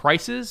for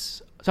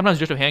prices. Sometimes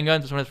just of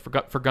handguns, sometimes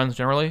for guns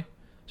generally.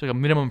 So like a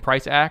minimum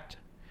price act,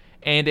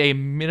 and a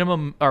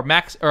minimum or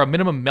a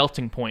minimum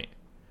melting point.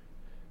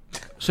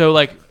 So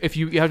like if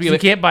you have to be, you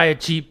can't buy a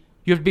cheap.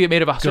 You have to be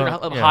made of a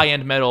certain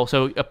high-end metal.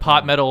 So a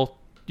pot metal,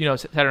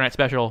 Saturday Night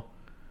Special.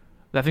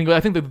 I think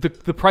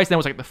the price then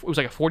was like a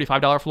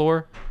 $45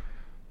 floor,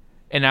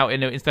 and now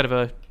instead of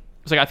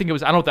it's like I think it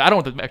was I don't know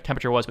what the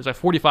temperature was, but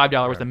it's like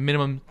 $45 was the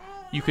minimum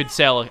you could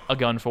sell a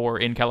gun for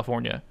in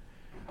California,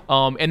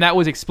 and that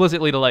was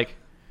explicitly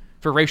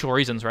for racial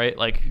reasons, right?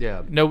 Like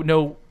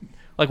no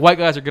like white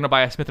guys are gonna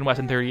buy a Smith &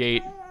 Wesson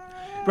 38,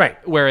 right?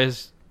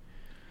 Whereas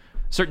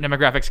certain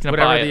demographics can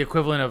buy the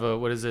equivalent of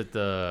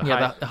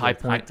the high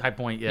point. High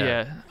point,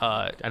 yeah.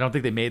 I don't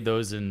think they made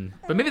those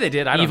but maybe they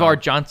did. I don't know.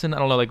 Eve Johnson. I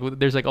don't know. Like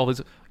there's like all these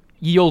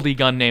ye olde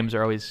gun names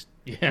are always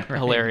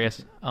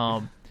hilarious.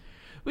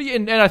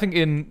 And I think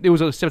it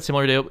was a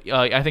similar deal.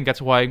 I think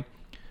that's why,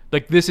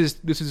 like this is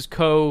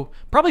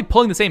probably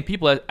pulling the same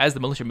people as the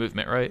militia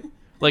movement, right?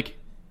 Like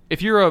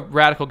if you're a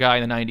radical guy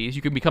in the '90s,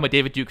 you can become a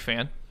David Duke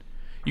fan,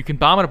 you can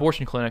bomb an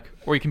abortion clinic,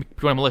 or you can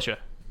join a militia.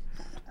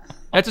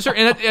 That's a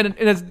certain and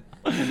it's.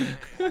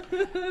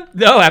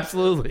 No,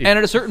 absolutely. And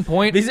at a certain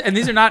point, these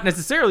are not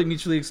necessarily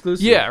mutually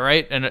exclusive. Yeah,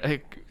 right.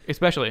 And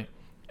especially,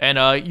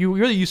 and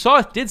you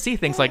did see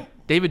things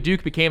like David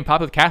Duke became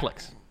popular with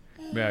Catholics.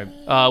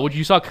 Right. Which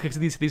you saw because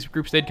these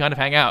groups did kind of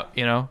hang out,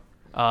 to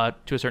a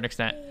certain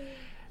extent,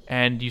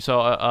 and you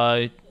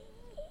saw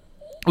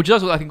which is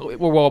also I think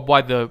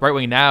why the right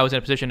wing now is in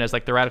a position as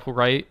like the radical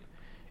right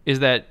is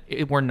that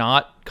we're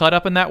not cut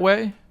up in that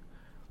way.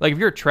 Like if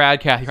you're a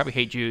trad Catholic, you probably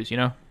hate Jews,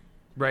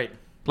 Right.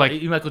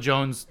 Like Michael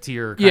Jones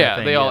tier kind of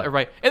thing. They all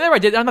right. And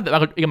everybody did. I'm not that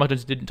Michael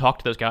Jones didn't talk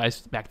to those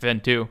guys back then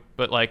too,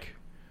 but like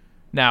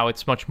now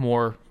it's much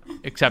more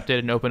accepted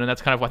and open, and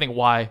that's kind of I think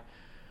why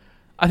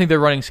I think they're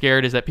running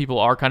scared is that people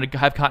are kind of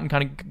have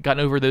gotten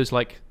over those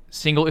like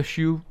single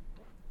issue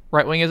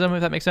right wingism,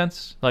 if that makes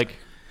sense. Like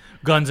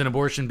guns and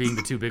abortion being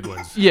the two big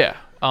ones. Yeah.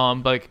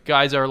 Like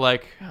guys are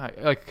like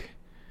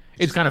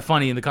it's kind of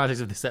funny in the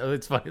context of this.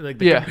 It's funny like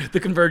the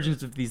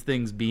convergence of these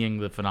things being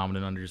the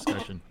phenomenon under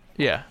discussion.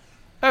 Yeah.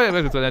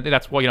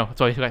 That's why that's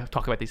why I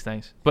talk about these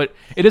things. But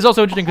it is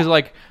also interesting because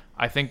like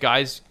I think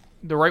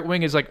the right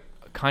wing is like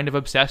kind of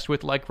obsessed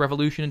with like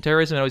revolution and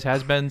terrorism. It always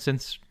has been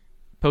since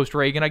post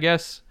Reagan, I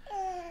guess.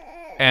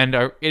 And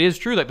it is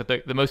true that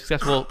the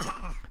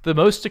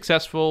most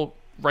successful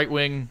right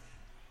wing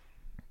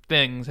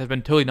things have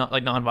been totally not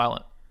like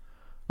nonviolent.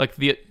 Like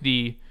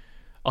the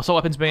assault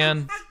weapons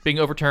ban being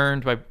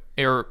overturned by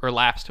or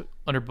lapsed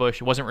under Bush.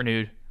 It wasn't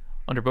renewed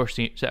under Bush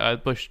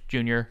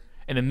Jr.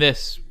 And then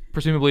this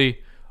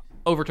presumably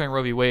overturning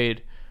Roe v.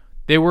 Wade,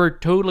 they were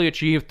totally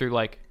achieved through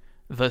like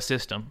the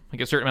system, like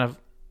a certain amount of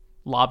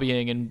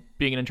lobbying and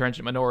being an entrenched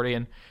minority,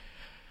 and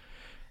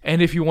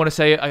if you want to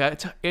say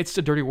it's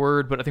a dirty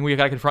word, but I think we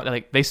got to confront that.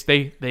 Like they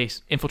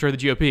infiltrated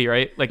the GOP,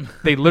 right? Like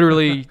they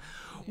literally.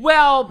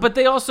 Well, but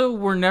they also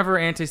were never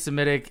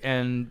anti-Semitic,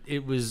 and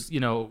it was,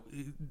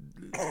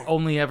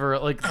 only ever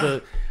like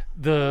the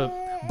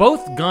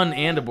both gun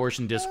and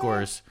abortion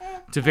discourse,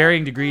 to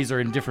varying degrees or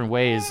in different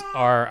ways,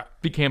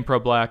 became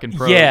pro-black and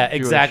yeah,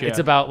 exactly. Yeah. It's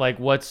about like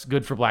what's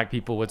good for black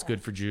people, what's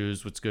good for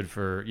Jews, what's good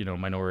for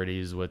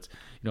minorities, what's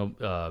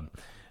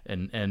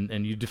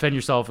and you defend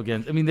yourself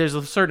against. I mean, there's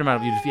a certain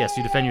amount of you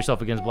defend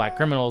yourself against black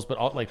criminals,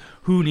 but like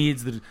who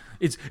needs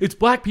it's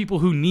black people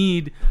who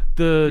need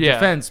the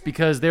defense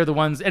because they're the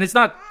ones, and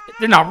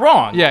they're not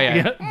wrong.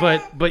 Yeah.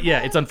 But yeah,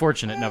 it's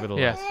unfortunate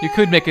nevertheless. Yeah, you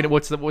could make it.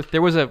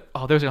 There was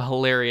a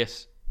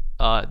hilarious.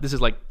 This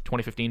is like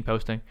 2015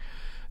 posting.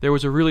 There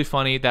was a really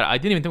funny that I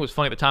didn't even think was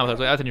funny at the time. I was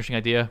like, that's an interesting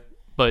idea,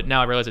 but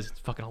now I realize it's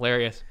fucking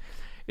hilarious.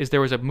 There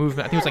was a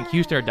movement? I think it was like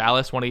Houston or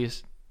Dallas, one of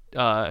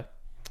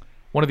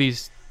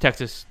these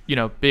Texas,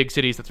 big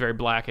cities that's very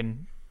black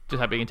and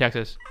just happening in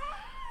Texas.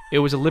 It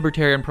was a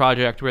libertarian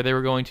project where they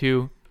were going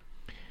to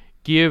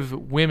give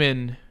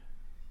women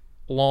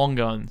long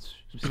guns,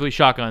 specifically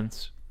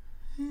shotguns,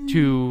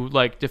 to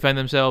like defend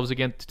themselves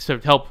to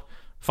help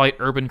fight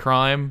urban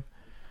crime,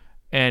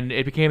 and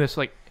it became this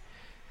like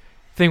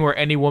thing where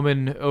any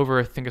woman over,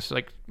 I think it's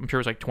like, I'm sure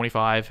it was like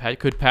 25,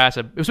 could pass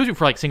it was supposed to be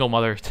for like single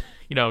mothers,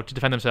 to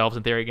defend themselves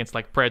in theory against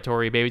like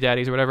predatory baby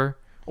daddies or whatever,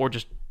 or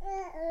just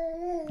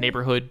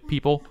neighborhood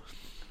people.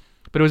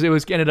 But it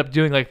was ended up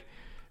doing like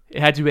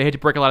they had to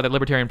break a lot of the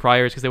libertarian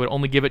priors because they would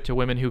only give it to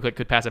women who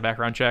could pass a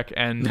background check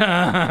and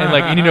at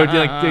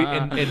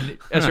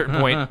a certain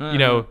point,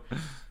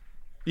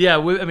 Yeah,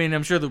 I mean,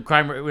 I'm sure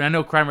I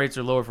know crime rates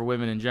are lower for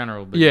women in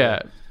general, but yeah.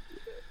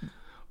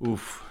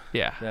 Oof.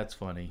 Yeah, that's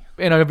funny.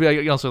 And I'd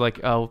be also like,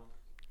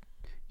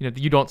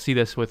 you don't see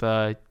this with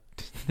I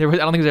don't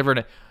think there's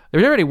ever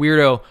any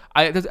weirdo.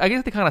 I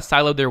guess they kind of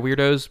siloed their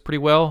weirdos pretty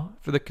well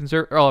for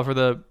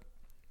the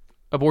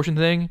abortion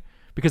thing,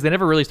 because they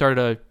never really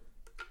started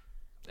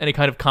any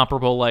kind of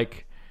comparable,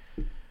 like,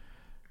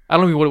 I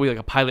don't know what it would be, like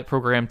a pilot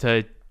program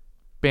to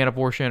ban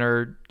abortion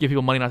or give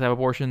people money not to have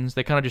abortions.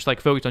 They kind of just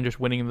like focused on just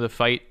winning the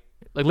fight.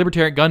 Like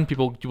libertarian gun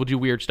people will do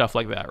weird stuff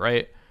like that,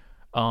 right?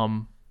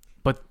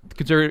 But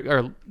conservative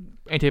or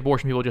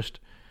anti-abortion people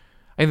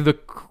I think the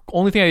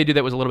only thing they did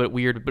that was a little bit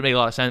weird but makes a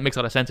lot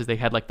of sense is they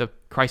had like the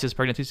crisis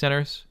pregnancy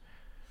centers.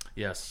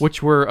 Yes.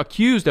 Which were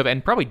accused of,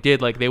 and probably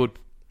did, like they would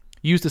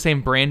use the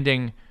same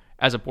branding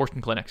as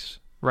abortion clinics,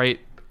 right?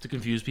 To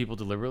confuse people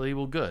deliberately?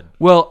 Well, good.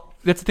 Well,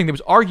 that's the thing. It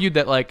was argued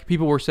that like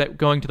people were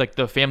going to like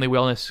the family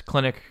wellness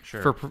clinic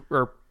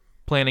or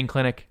planning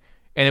clinic,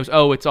 and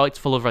it's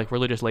full of like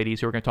religious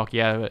ladies who are going to talk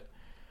you out of it,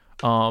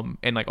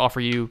 and like offer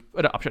you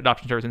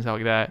adoption services and stuff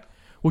like that,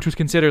 which was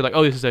considered like,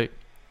 this is an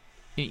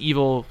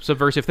evil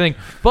subversive thing.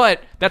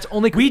 But that's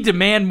only we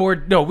demand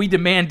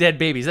dead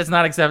babies. That's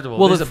not acceptable.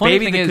 Well, there's a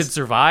baby that could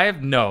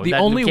survive. No, the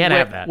only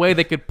way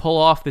they could pull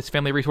off this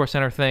family resource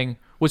center thing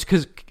was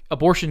because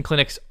abortion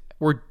clinics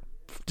were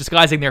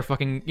disguising their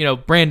fucking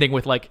branding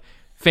with like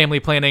family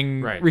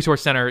planning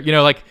resource center,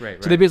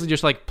 so they basically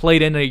just like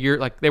played into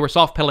like they were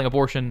soft pedaling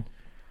abortion,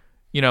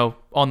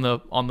 on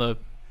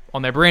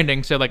their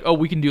branding. So like,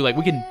 we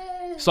can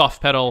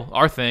soft pedal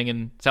our thing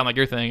and sound like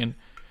your thing, and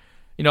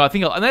I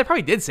think, and that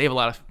probably did save a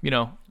lot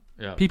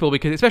of people,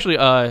 because especially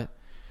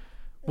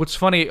what's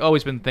funny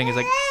always been the thing is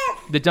like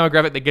the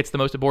demographic that gets the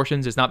most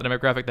abortions is not the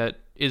demographic that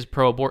is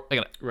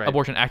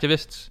abortion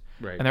activists,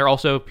 and they're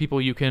also people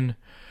you can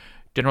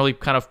generally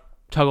kind of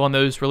tug on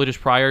those religious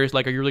priors,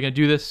 like, are you really going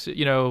to do this? Are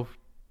you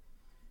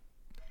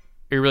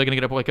really going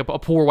to get a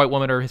poor white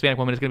woman or Hispanic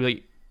woman is going to be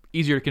like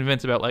easier to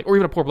convince about, like, or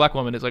even a poor black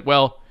woman is like,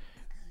 well,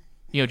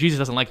 Jesus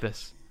doesn't like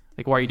this.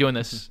 Like, why are you doing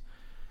this?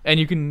 And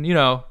you can,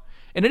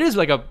 and it is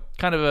like a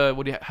kind of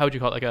how would you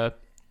call it? Like a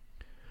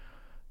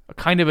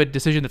kind of a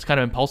decision that's kind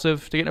of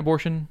impulsive to get an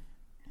abortion.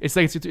 It's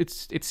like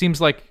it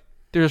seems like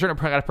there's a certain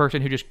kind of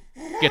person who just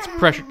gets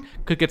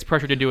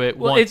pressured to do it.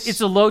 Well, once. It's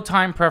a low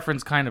time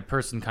preference kind of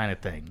person kind of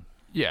thing.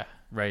 Yeah.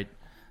 Right.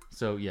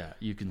 So yeah,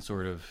 you can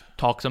sort of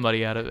talk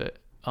somebody out of it.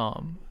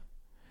 And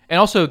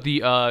also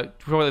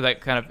that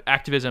kind of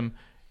activism,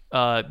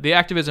 the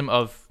activism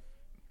of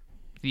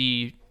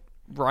the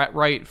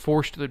right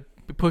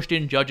pushed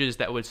in judges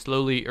that would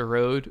slowly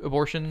erode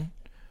abortion,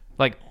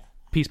 like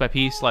piece by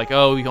piece. Like, you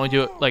can only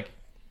do it like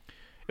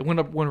when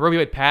Roe v.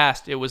 Wade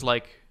passed, it was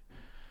like,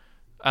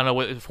 I don't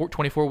know,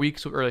 24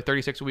 weeks or like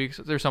 36 weeks.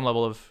 There's some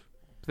level of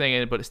thing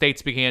in it, but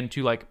states began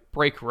to like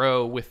break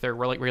Roe with their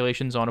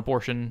regulations on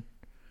abortion.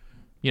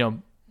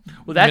 Well,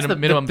 that's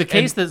the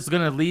case that's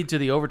going to lead to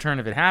the overturn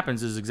if it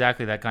happens is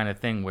exactly that kind of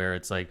thing where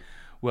it's like,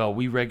 well,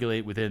 we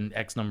regulate within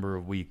X number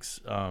of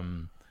weeks,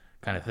 kind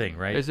of thing,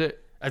 right? Is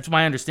it? That's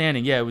my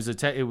understanding. Yeah, I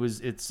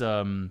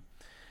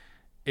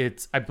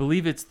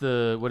believe it's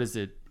what is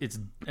it? It's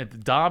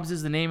Dobbs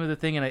is the name of the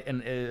thing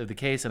and the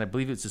case, and I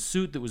believe it's a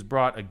suit that was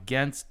brought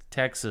against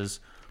Texas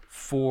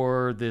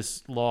for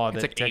this law.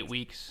 It's that like 8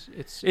 weeks.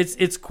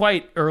 It's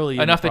quite early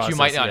enough that you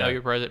might not know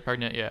you're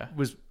pregnant. Yeah,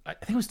 I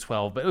think it was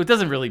 12, but it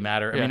doesn't really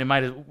matter. I mean, it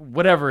might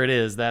whatever it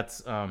is. That's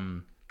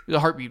the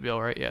heartbeat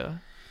bill, right? Yeah.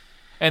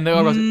 And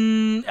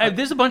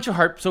there's a bunch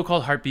of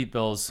so-called heartbeat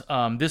bills.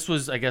 This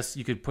was, I guess,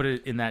 you could put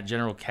it in that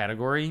general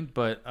category,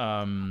 but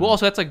well,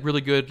 also that's like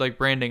really good like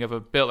branding of a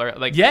bill. Right?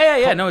 Like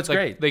yeah. No, it's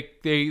like, great.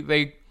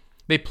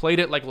 They played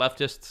it like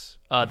leftists.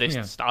 They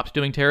stopped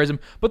doing terrorism,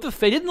 but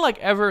they didn't like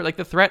ever like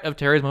the threat of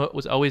terrorism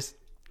was always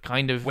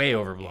kind of way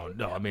overblown.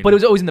 No, I mean, but it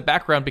was always in the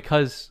background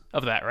because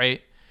of that,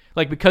 right?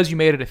 Like because you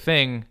made it a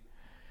thing.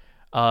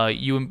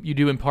 You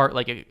do impart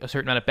like a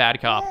certain amount of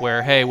bad cop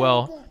where, hey,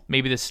 well,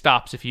 maybe this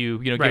stops if you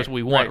give us what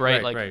we want,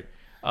 right? Right.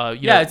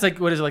 It's like,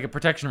 what is it, like a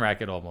protection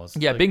racket almost?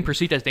 Yeah, like, being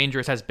perceived as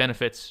dangerous has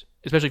benefits,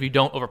 especially if you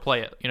don't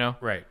overplay it,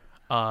 Right.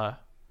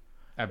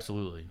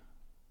 Absolutely.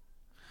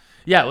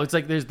 Yeah, well, it's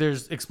like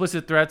there's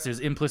explicit threats, there's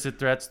implicit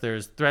threats,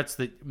 there's threats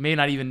that may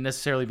not even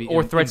necessarily be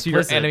or threats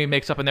implicit. your enemy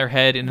makes up in their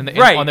head and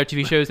right. on their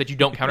TV shows that you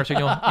don't counter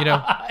signal,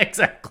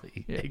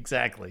 Exactly. Yeah.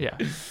 Exactly. Yeah.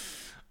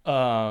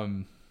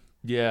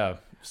 Yeah.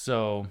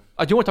 So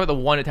I do want to talk about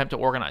the one attempt to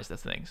organize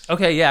these things.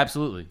 Okay, yeah,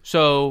 absolutely.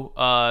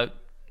 So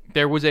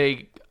there was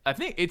I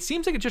think it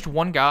seems like it's just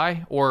one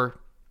guy or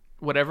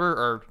whatever,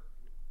 or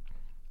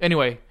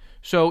anyway.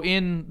 So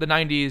in the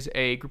 90s,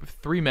 a group of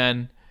 3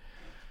 men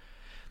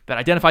that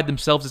identified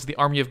themselves as the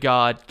Army of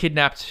God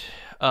kidnapped,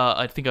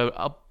 I think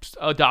a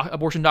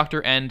abortion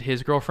doctor and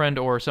his girlfriend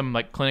or some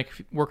like clinic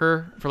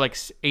worker for like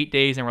 8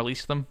 days and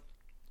released them,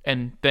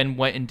 and then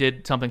went and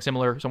did something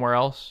similar somewhere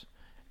else.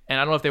 And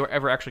I don't know if they were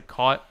ever actually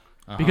caught.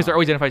 Because they're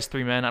always identified as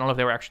 3 men. I don't know if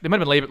they were actually... They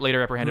might have been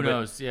later apprehended. Who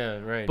knows? Yeah,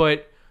 right.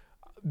 But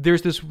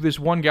there's this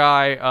one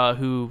guy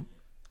who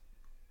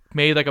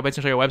made like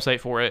essentially a website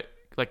for it.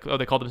 Like,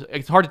 they called them...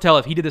 It's hard to tell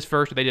if he did this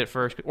first or they did it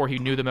first or he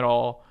knew them at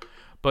all.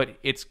 But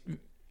it's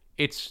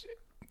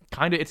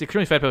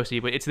extremely Fed posty,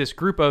 but it's this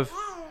group of...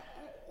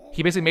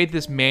 He basically made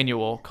this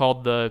manual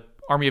called the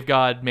Army of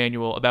God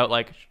Manual about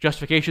like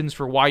justifications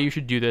for why you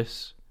should do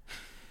this.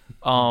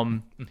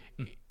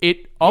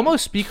 It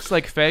almost speaks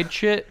like Fed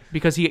shit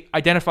because he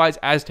identifies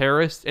as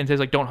terrorists and says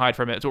like, "Don't hide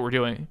from it. That's what we're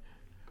doing,"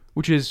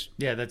 which is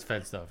that's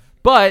Fed stuff.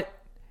 But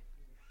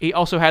he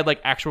also had like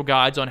actual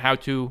guides on how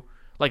to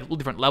like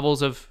different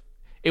levels of.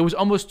 It was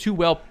almost too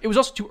well. It was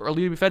also too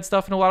early to be Fed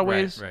stuff in a lot of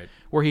ways. Right.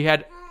 Where he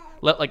had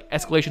like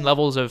escalation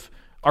levels of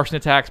arson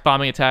attacks,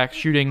 bombing attacks,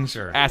 shootings,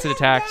 acid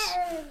attacks,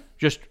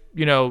 just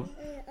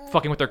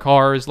fucking with their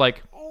cars,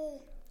 like.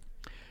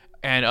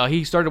 And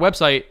he started a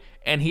website,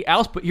 and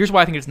but here's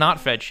why I think it's not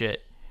Fed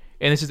shit.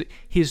 And this is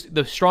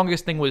the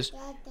strongest thing was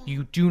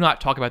you do not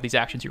talk about these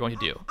actions you're going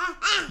to do.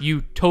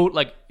 You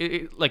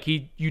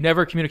you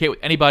never communicate with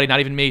anybody, not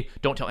even me.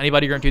 Don't tell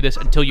anybody you're going to do this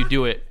until you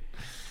do it,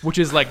 which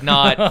is like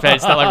not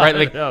Fed stuff, like right?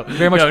 Like no,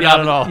 very much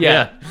not at all.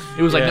 Yeah.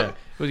 It was like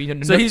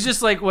yeah. So he's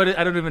just like what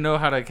I don't even know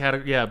how to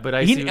categorize. Yeah,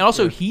 but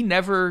he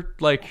never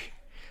like.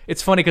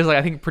 It's funny because like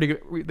I think pretty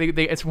good.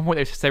 They at some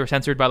point they were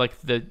censored by like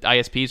the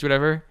ISPs or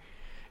whatever.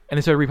 And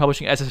they started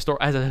republishing as a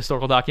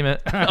historical document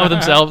of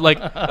themselves, like,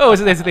 we're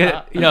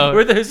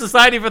the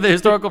Society for the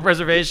Historical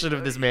Preservation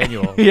of this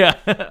manual. Yeah.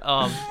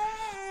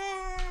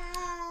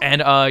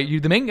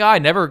 The main guy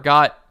never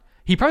got.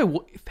 He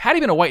probably had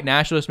he been a white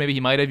nationalist, maybe he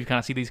might have. You kind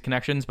of see these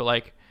connections, but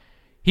like,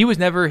 he was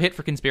never hit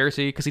for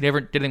conspiracy because he never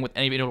did anything with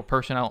any individual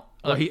person out.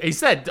 Well, he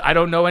said, "I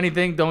don't know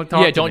anything. Don't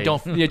talk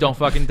to me." Don't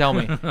fucking tell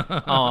me.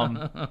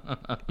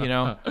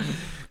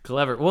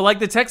 Clever. Well, like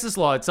the Texas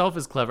law itself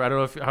is clever. I don't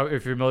know if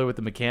you're familiar with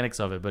the mechanics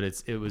of it, but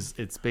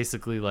it's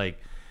basically like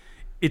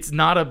it's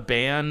not a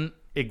ban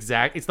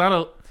exact. It's not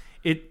a.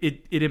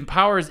 It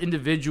empowers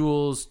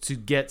individuals to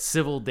get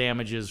civil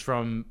damages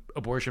from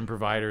abortion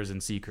providers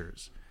and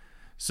seekers.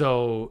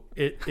 So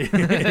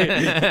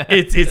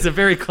it's a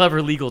very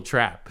clever legal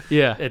trap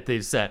that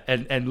they've set,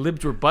 and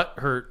libs were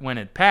butthurt when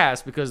it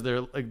passed because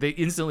they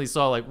instantly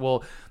saw like,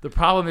 well, the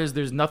problem is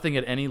there's nothing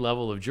at any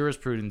level of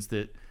jurisprudence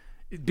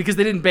because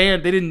they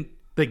didn't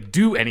like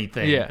do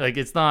anything. Yeah. Like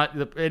it's not,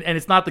 and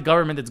it's not the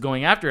government that's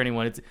going after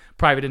anyone. It's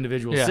private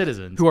individual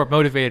citizens who are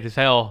motivated as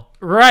hell,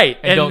 right,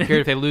 and don't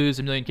care if they lose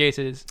a million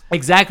cases.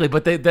 Exactly,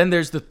 but then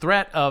there's the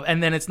threat of,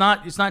 and then it's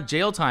not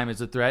jail time. It's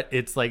a threat.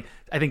 It's like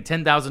I think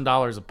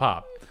 $10,000 a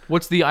pop.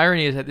 What's the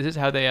irony is that this is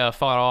how they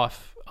fought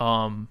off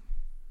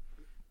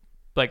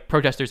like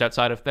protesters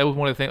outside of. That was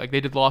one of the things. Like they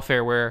did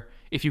lawfare where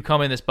if you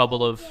come in this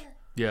bubble of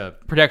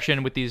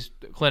protection with these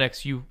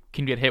clinics, you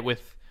can get hit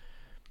with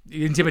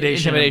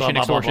intimidation,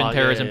 extortion,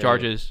 terrorism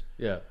charges.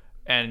 Yeah.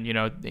 And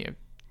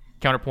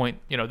counterpoint,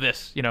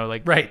 this,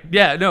 like right.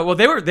 Yeah. No. Well,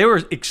 they were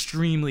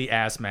extremely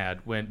ass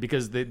mad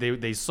because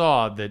they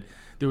saw that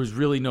there was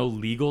really no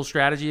legal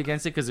strategy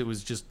against it because it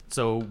was just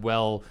so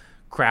well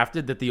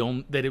crafted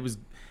that it was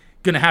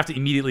going to have to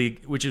immediately,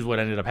 which is what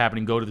ended up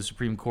happening, go to the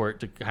Supreme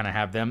Court to kind of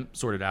have them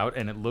sort it out.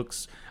 And it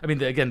looks, I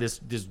mean, again, this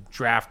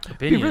draft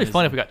opinion. It'd be really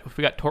fun if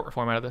we got tort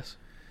reform out of this.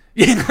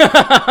 Yeah,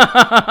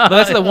 but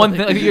that's the one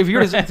thing. Like, if you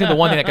were to think the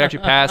one thing that could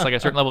actually pass like a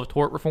certain level of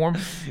tort reform,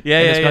 in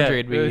this country,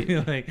 it'd be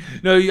like,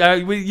 no,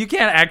 you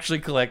can't actually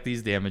collect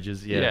these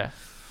damages. Yeah.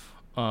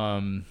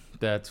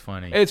 That's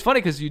funny. It's funny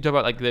because you talk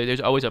about like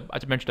there's always I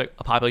mentioned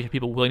a population of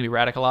people willing to be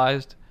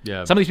radicalized.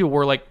 Yeah, some of these people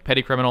were like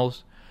petty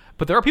criminals,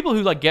 But there are people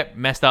who like get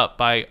messed up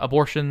by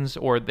abortions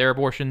or their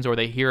abortions, or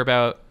they hear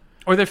about,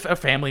 or they're a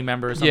family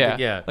member or something.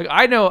 Yeah. Like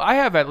I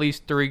have at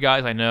least 3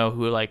 guys I know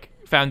who like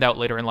found out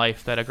later in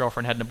life that a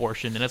girlfriend had an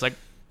abortion, and it's like,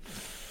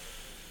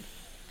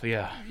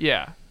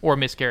 yeah, or a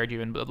miscarriage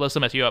even, but let's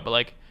mess you up. But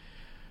like,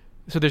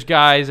 so there's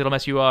guys that'll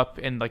mess you up,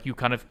 and like you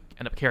kind of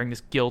end up carrying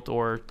this guilt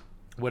or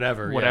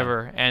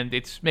whatever, and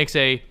it makes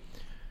a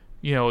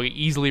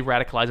easily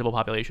radicalizable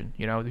population,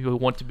 who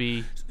want to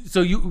be.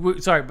 So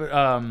sorry,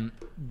 but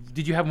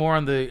did you have more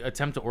on the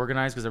attempt to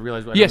organize? Because I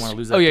realized I yes. don't want to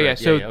lose that. Oh yeah.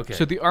 So okay.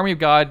 So the Army of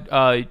God,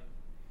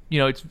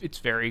 it's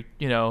very,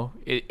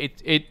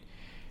 it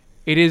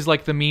is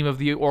like the meme of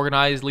the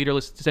organized,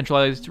 leaderless,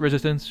 decentralized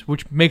resistance,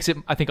 which makes it,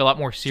 I think, a lot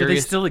more serious. Do they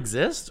still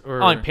exist?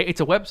 Or it's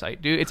a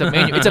website, dude. It's a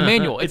manual. It's a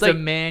manual. It's like a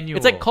manual.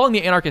 It's like calling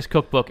the Anarchist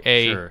Cookbook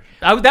a. Sure.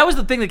 That was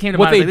the thing that came to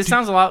mind. Like, this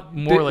sounds a lot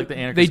more like the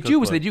Anarchist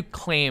Cookbook. They do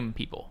claim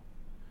people.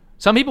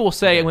 Some people will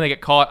say when they get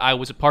caught, I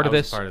was a part of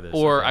this,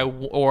 or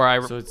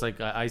I. So it's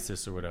like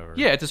ISIS or whatever.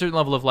 Yeah, it's a certain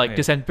level of like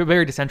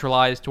very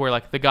decentralized, to where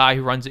like the guy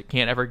who runs it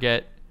can't ever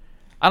get.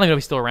 I don't know if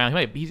he's still around.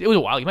 It was a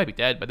while. He might be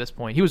dead by this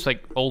point. He was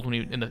like old when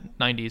in the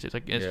 90s. It's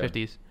like in his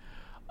 50s.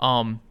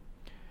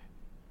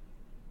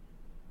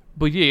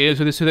 But yeah,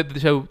 so this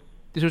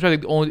was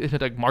like the only to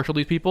like marshal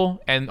these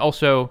people, and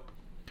also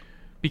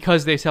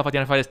because they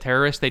self-identified as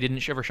terrorists, they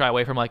didn't ever shy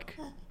away from like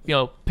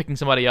picking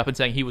somebody up and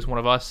saying he was one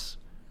of us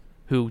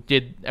who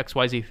did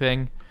XYZ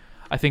thing.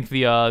 I think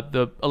the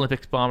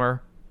Olympics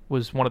bomber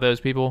was one of those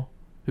people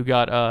who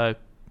got I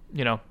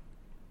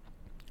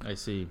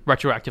see,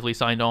 retroactively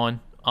signed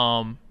on.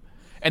 And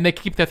they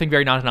keep that thing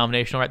very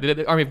non-denominational, right?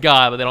 The Army of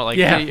God, but they don't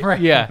like.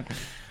 Right. Yeah.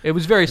 It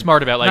was very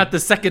smart about like not the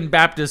Second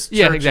Baptist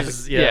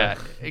churches. Yeah,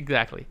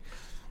 exactly.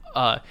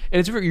 And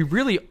it's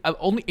really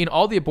only in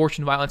all the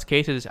abortion violence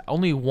cases,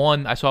 only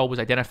one I saw was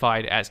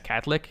identified as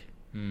Catholic,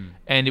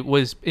 and it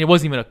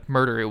wasn't even a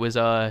murder. It was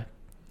a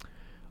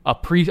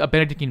priest, a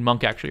Benedictine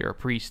monk actually, or a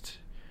priest,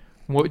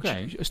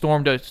 which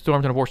stormed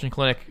an abortion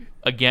clinic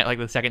again, like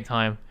the second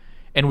time,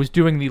 and was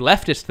doing the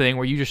leftist thing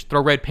where you just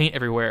throw red paint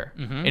everywhere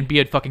and be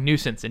a fucking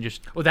nuisance and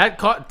just. Well,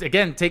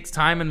 that takes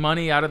time and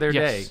money out of their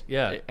day.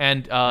 Yeah,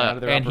 and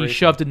he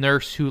shoved a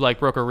nurse who like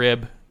broke a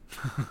rib,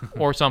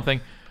 or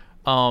something.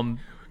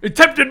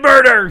 Attempted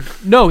murder.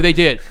 No, they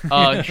did.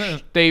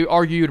 They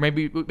argued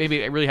maybe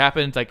it really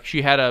happened. Like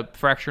she had a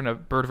fracture in a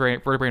vertebrae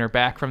in her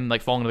back from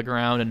like falling to the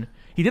ground, and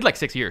he did like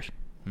 6 years.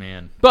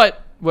 Man,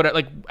 but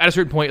like at a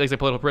certain point, like he's a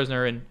political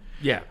prisoner, and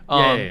yeah.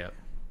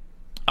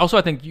 Also,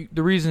 I think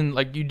the reason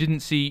like you didn't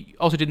see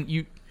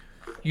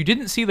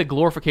the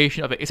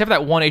glorification of it, except for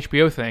that one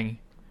HBO thing.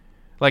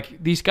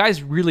 Like these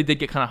guys really did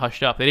get kind of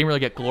hushed up. They didn't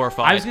really get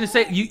glorified. I was gonna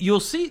say you'll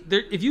see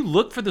there, if you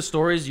look for the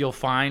stories, you'll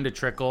find a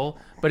trickle,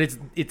 but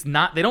it's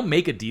not. They don't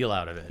make a deal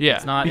out of it. Yeah,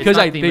 it's not, because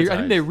I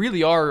think they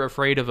really are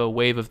afraid of a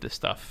wave of this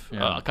stuff.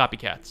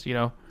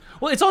 Copycats,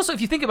 Well, it's also, if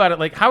you think about it,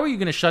 like, how are you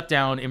going to shut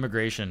down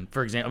immigration,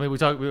 for example? I mean,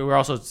 we're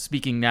also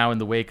speaking now in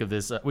the wake of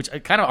this, which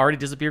kind of already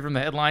disappeared from the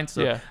headlines,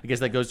 so I guess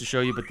that goes to show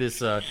you, but this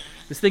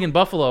thing in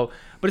Buffalo,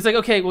 but it's like,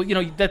 okay, well,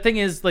 that thing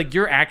is, like,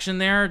 your action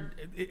there,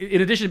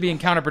 in addition to being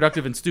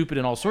counterproductive and stupid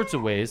in all sorts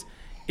of ways,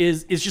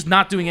 is just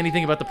not doing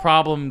anything about the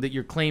problem that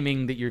you're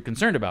claiming that you're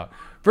concerned about.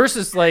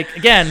 Versus, like,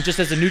 again, just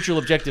as a neutral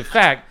objective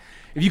fact,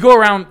 if you go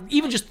around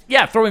even just,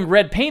 throwing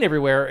red paint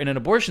everywhere in an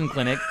abortion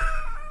clinic,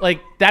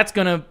 like, that's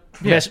going to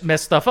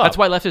mess stuff up. That's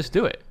why leftists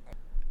do it.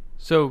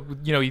 So,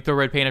 you throw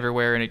red paint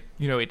everywhere, and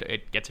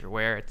it gets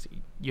everywhere.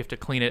 You have to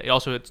clean it.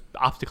 It's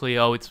optically,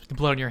 it's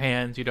blood on your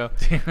hands,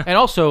 And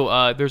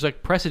also, there's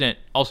like precedent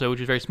also,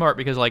 which is very smart,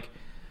 because like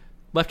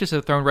leftists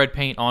have thrown red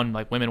paint on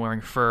like women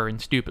wearing fur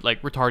and stupid,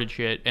 like retarded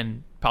shit,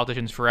 and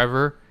politicians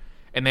forever,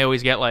 and they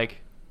always get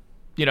like,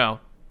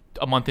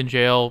 a month in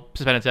jail,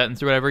 suspended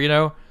sentence or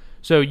whatever,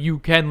 So you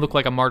can look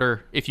like a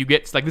martyr if you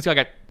get like this guy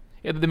got.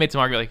 They made some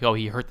argument like,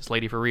 he hurt this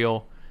lady for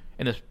real.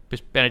 And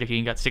this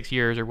Benedictine got 6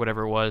 years or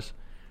whatever it was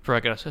for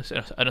like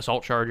an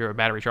assault charge or a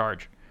battery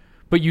charge,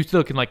 but you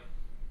still can like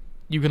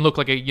you can look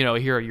like a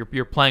hero.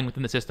 You're playing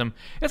within the system.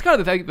 And it's kind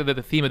of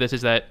the theme of this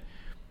is that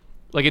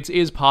like it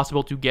is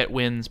possible to get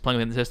wins playing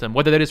within the system.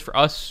 Whether that is for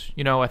us,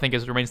 I think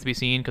remains to be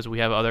seen, because we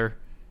have other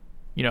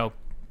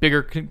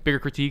bigger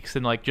critiques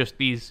than like just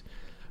these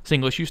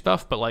single issue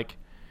stuff. But like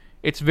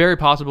it's very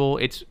possible.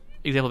 It's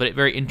example of a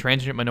very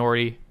intransigent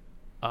minority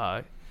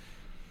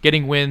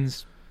getting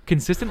wins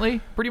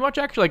consistently, pretty much,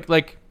 actually.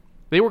 Like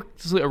they were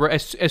as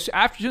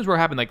after as soon as what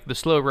happened, like the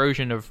slow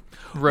erosion of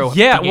Roe.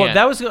 Yeah, began. Well,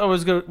 that was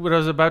what I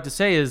was about to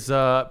say is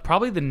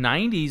probably the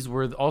 90s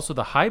were also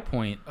the high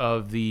point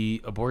of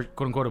the quote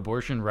unquote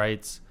abortion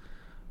rights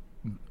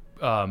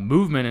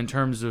movement in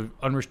terms of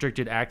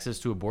unrestricted access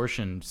to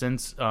abortion.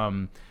 Since I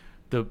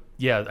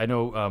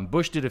know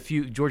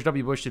George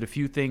W. Bush did a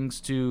few things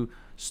to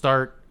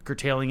start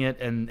curtailing it,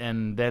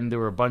 and then there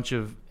were a bunch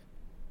of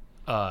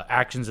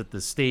actions at the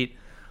state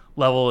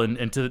level,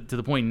 and to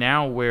the point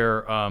now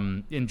where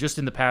in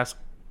the past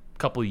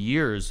couple of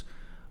years,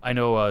 I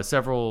know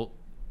several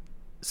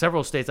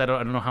states, I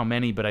don't know how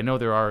many, but I know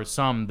there are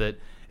some that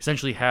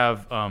essentially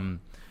have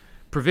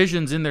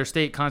provisions in their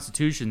state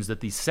constitutions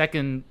that the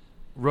second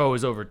Roe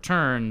is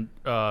overturned,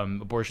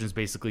 abortion is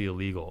basically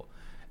illegal,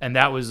 and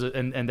that was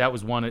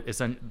won.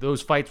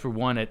 Those fights were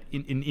won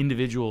in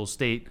individual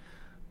state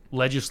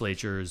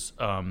legislatures,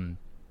 and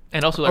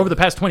also over the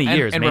past 20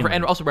 years,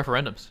 and also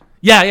referendums.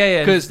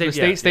 Yeah. Because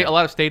a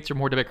lot of states are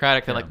more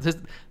democratic than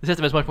the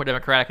system is much more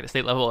democratic at the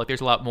state level. Like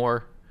there's a lot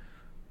more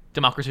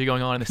democracy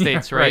going on in the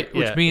states, right?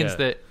 Which means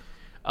that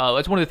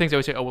that's one of the things I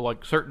always say. Oh, well,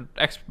 like certain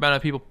X amount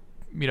of people,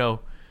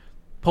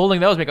 polling,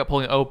 that was make up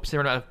polling. Oh,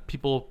 certain amount of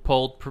people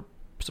polled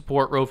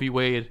support Roe v.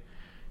 Wade.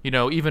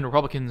 Even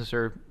Republicans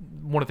are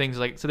one of the things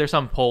like, so there's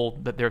some poll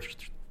that they're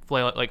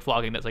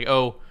flogging that's like,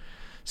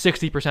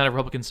 60% of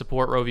Republicans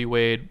support Roe v.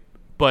 Wade,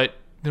 but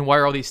then why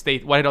did all these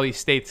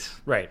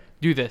states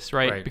do this,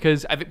 right?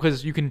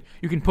 Because you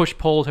can push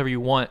polls however you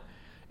want,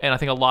 and I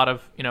think a lot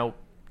of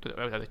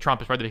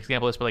Trump is probably the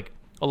example of this, but like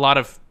a lot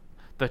of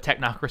the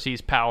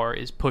technocracy's power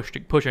is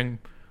pushing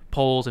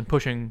polls and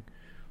pushing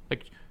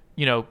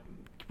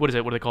what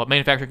do they call it,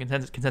 manufacturing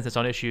consensus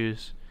on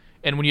issues,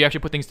 and when you actually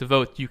put things to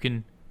vote, you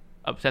can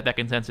upset that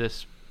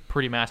consensus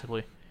pretty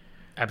massively.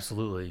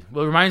 Absolutely.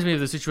 Well, it reminds me of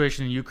the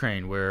situation in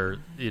Ukraine where,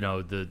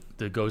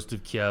 the ghost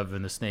of Kiev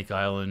and the Snake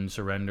Island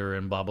surrender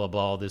and blah, blah,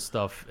 blah, all this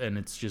stuff. And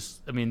it's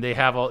just, they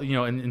have all,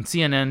 and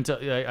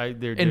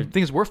CNN.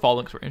 Things we're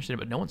following because we're interested in,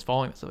 but no one's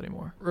following this stuff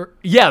anymore.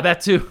 Yeah,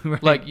 that too.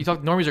 Right? Like,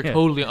 normies are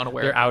totally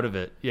unaware. They're out of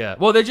it. Yeah.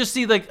 Well, they just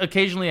see,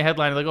 occasionally a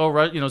headline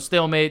like,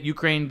 stalemate,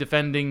 Ukraine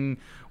defending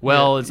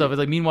and stuff. It's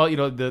like, meanwhile,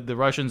 the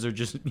Russians are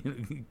just,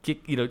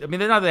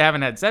 they're not, they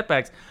haven't had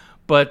setbacks.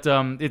 But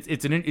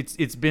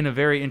it's been a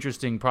very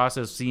interesting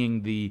process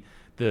seeing the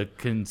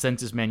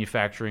consensus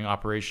manufacturing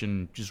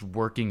operation just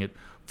working at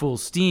full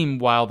steam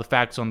while the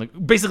facts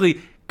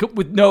basically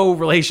with no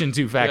relation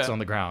to facts on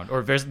the ground,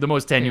 or the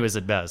most tenuous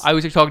at best. I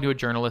was talking to a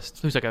journalist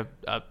who's like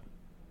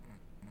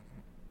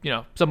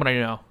someone I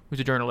know who's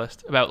a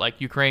journalist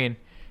about Ukraine,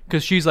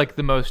 because she's like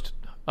the most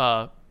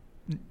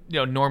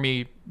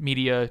normie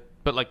media,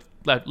 but like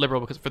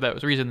liberal because for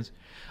those reasons.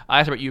 I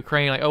asked her about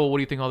Ukraine, like, what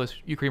do you think of all this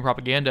Ukraine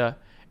propaganda?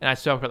 And I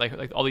talked about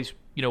like all these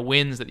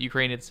wins that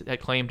Ukraine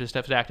had claimed to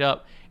stuff stacked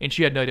up, and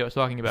she had no idea what I was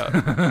talking about.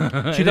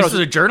 She thought I was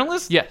a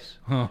journalist. Yes,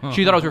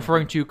 she thought I was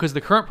referring to, because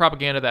the current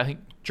propaganda that I think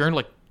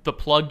the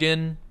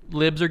plugged-in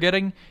libs are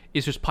getting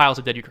is just piles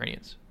of dead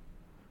Ukrainians,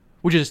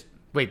 which is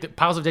the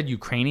piles of dead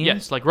Ukrainians.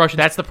 Yes, like Russians.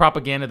 That's the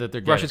propaganda that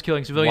they're getting. Russia's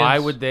killing civilians. Why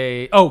would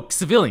they? Oh,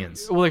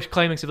 civilians. Well, they're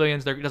claiming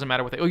cilians. It doesn't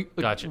matter what they.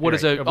 Gotcha.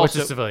 What's a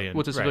civilian?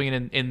 What's a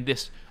civilian in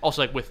this?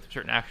 Also, like with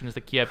certain actions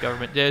the Kiev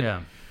government did.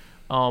 Yeah.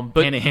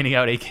 But handing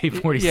out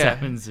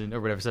AK-47s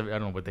or whatever. I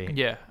don't know what they.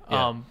 Yeah.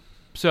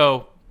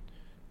 So,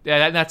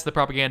 that's the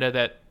propaganda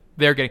that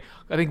they're getting.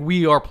 I think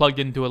we are plugged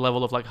into a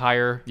level of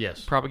higher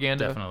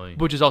propaganda, definitely,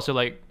 which is also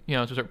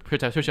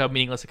especially how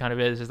meaningless it kind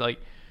of is. Is like,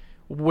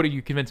 what do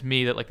you convince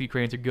me that the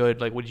Ukrainians are good?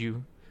 Like,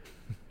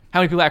 how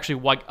many people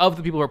actually of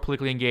the people who are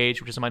politically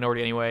engaged, which is a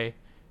minority anyway?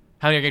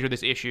 How many are engaged with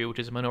this issue, which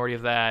is a minority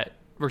of that,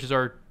 versus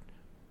our,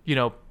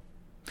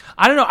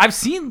 I don't know. I've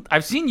seen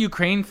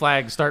Ukraine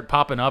flags start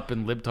popping up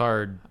in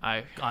libtard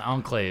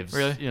enclaves.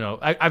 Really?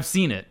 I've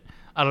seen it.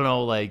 I don't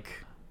know,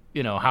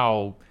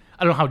 how.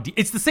 I don't know how.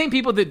 It's the same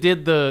people that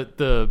did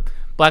the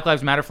Black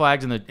Lives Matter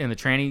flags and the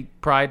tranny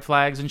pride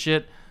flags and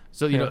shit.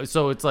 So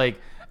so it's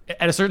like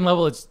at a certain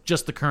level, it's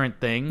just the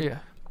current thing. Yeah.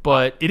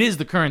 But it is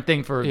the current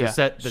thing for the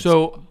set.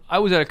 So I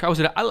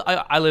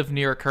live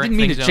near a current didn't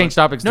mean thing to zone. Change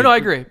topics. No, I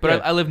agree.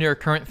 But I live near a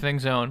current thing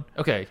zone.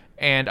 Okay.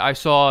 And I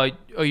saw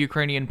a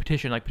Ukrainian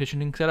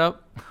petitioning set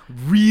up.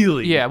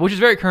 Really? Yeah, which is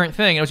a very current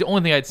thing. It was the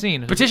only thing I'd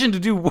seen. Petition to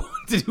do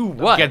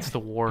what? Against the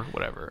war,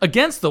 whatever.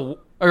 Against the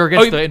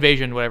the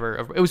invasion,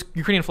 whatever. It was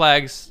Ukrainian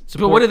flags.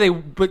 But what do they?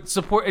 But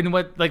support and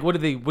what? Like what do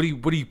they? What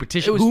do you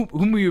petition?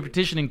 Whom were you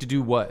petitioning to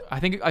do what? I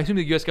assume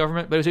the U.S.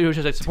 government, but it was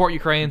just like support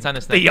Ukraine, sign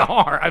this thing. They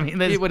are. I mean,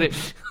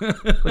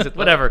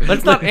 whatever.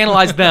 Let's not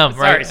analyze them.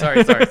 Right?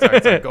 Sorry.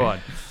 Go on.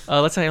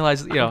 Let's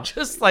analyze.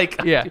 Just we're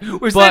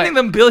But, sending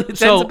them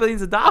tens of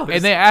billions of dollars,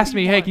 and they asked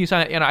me, "Hey, can you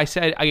sign it?" And I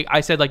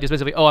said like just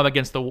basically, "Oh, I'm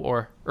against the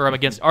war, or I'm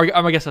against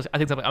us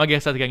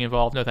getting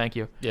involved. No, thank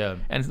you." Yeah.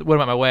 And what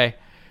about my way?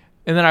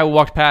 And then I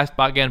walked past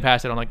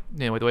it on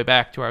the way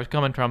back to where I was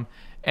coming from,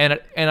 and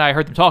I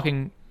heard them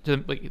talking to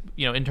them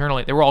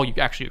internally. They were all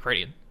actually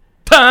Ukrainian.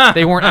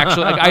 They weren't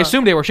actually. I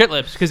assumed they were shit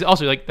lips because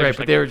also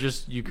they were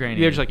just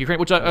Ukrainian. They're just Ukrainian,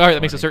 which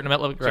that makes a certain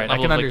level I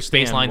can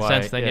understand baseline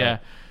why, sense. Then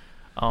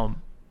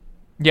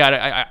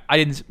I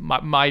didn't.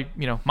 My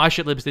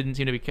shit lips didn't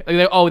seem to be.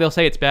 They'll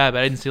say it's bad,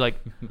 but I didn't see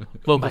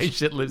vocals. My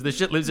shit lives. The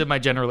shit lives in my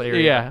general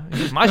area.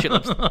 Yeah, my shit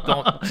lips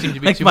don't seem to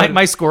be too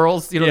my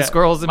squirrels. The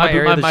squirrels in my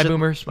area. My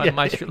boomers.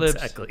 My shit lips.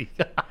 Exactly.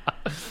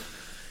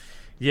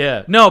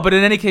 Yeah. No, but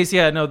in any case,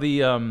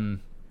 the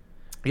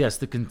yes,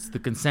 the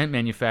consent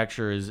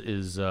manufacture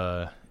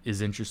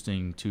is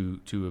interesting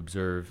to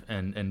observe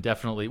and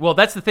definitely. Well,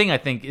 that's the thing I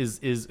think is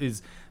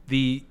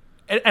the.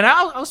 And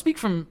I'll speak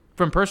from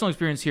personal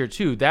experience here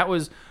too. That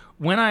was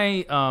when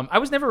I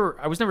was never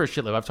a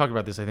shit lib. I've talked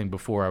about this I think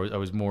before. I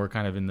was more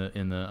kind of in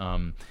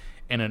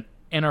an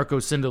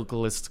anarcho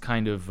syndicalist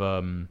kind of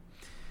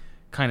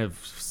kind of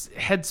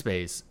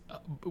headspace.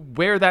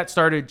 Where that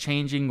started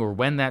changing, or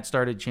when that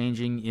started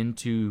changing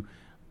into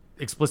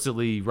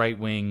explicitly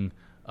right-wing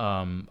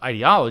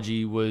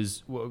ideology,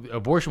 was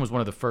abortion was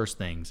one of the first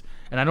things.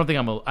 And I don't think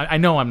I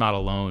know I'm not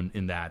alone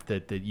in that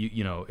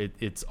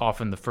it's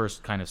often the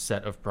first kind of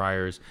set of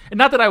priors. And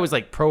not that I was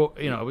like pro,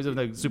 I was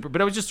like super,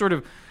 but I was just sort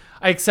of,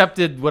 I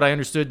accepted what I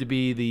understood to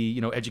be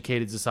the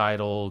educated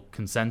societal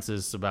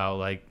consensus about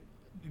like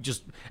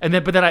just,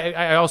 but then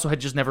I also had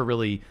just never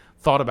really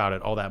thought about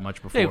it all that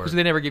much before. Yeah, because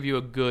they never give you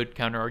a good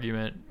counter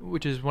argument,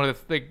 which is one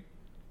of the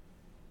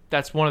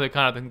that's one of the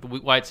kind of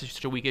things why it's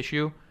such a weak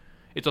issue.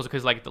 It's also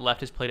because like the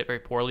left has played it very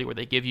poorly, where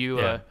they give you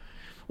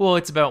well,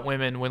 it's about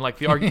women, when like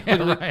the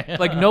argument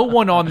like no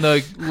one on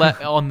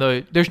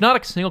the there's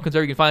not a single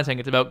conservative you can find saying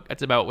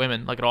it's about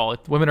women like at all.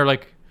 Women are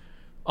like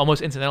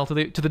almost incidental to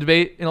the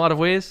debate in a lot of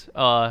ways.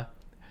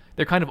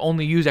 They're kind of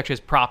only used actually as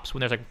props when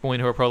there's like women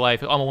who are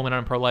pro-life. I'm a woman,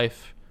 I'm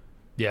pro-life.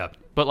 Yeah,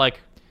 but like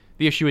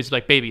the issue is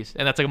like babies,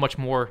 and that's like a much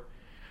more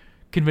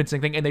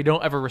convincing thing. And they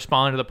don't ever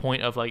respond to the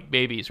point of like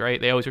babies,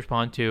 right? They always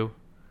respond to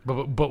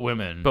but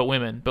women, but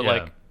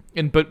yeah.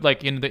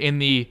 like in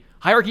the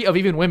hierarchy of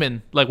even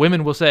women, like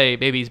women will say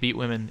babies beat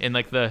women in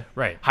like the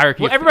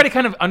hierarchy. Well, everybody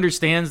kind of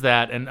understands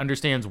that and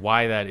understands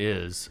why that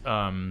is.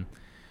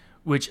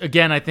 Which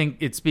again, I think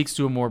it speaks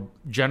to a more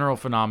general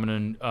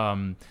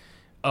phenomenon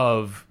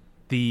of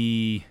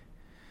the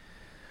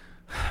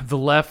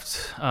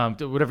left,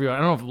 whatever I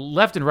don't know if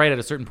left and right at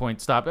a certain point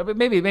stop. But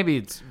maybe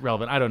it's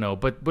relevant. I don't know.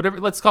 But whatever,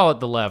 let's call it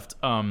the left,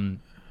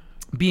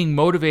 being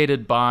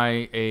motivated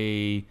by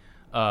a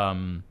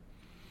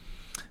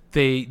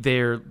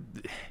they're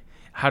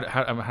how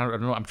I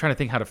don't know. I'm trying to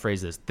think how to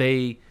phrase this.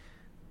 The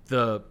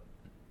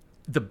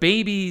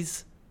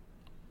babies.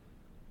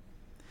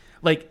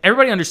 Like,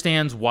 everybody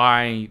understands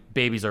why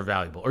babies are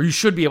valuable, or you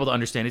should be able to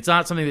understand. It's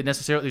not something that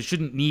necessarily it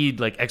shouldn't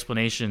need like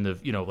explanation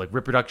of, like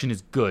reproduction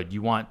is good.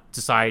 You want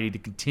society to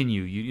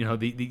continue.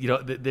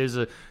 There's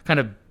a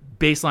kind of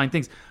baseline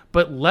things.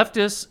 But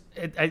leftists,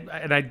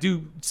 and I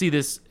do see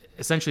this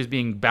essentially as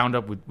being bound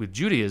up with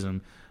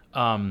Judaism,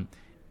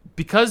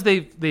 because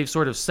they've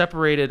sort of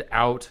separated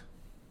out.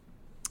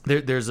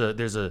 There's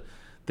a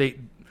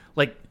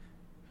like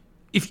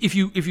if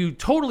you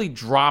totally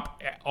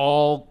drop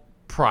all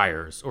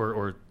priors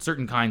or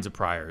certain kinds of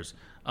priors,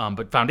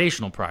 but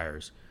foundational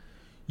priors,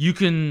 I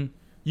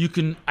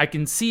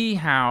can see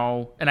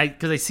how, and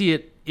because I see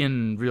it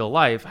in real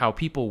life, how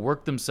people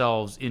work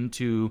themselves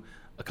into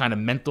a kind of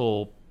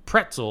mental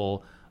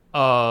pretzel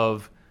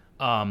of,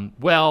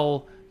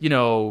 reproduction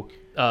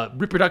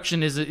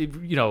is,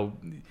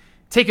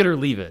 take it or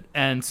leave it,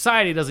 and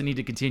society doesn't need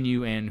to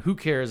continue, and who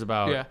cares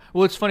about... Yeah,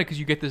 well, it's funny because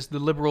you get the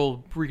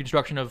liberal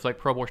reconstruction of like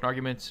pro-abortion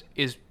arguments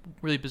is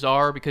really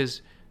bizarre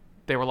because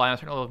they rely on a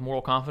certain level of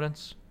moral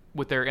confidence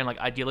with their and like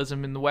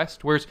idealism in the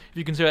West. Whereas if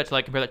you consider that to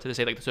like compare that to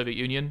say like the Soviet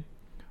Union,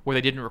 where they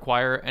didn't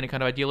require any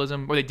kind of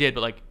idealism, or they did, but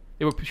like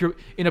they were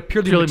in a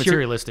purely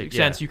materialistic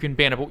sense. You can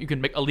you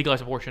can make a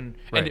legalized abortion,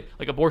 right. And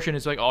like abortion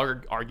is like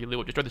arguably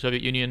what destroyed the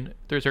Soviet Union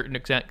to a certain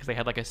extent because they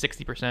had like a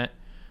 60%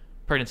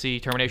 pregnancy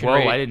termination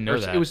rate. I didn't know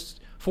that. It was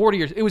 40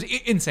 years. It was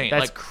insane.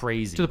 That's like,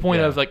 crazy. To the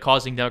point of like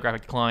causing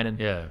demographic decline, and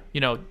they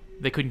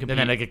couldn't compete. And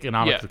then like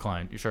economic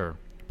decline. Sure.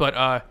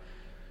 But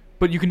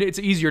you can. It's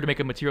easier to make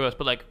a materialist.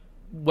 But like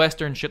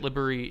Western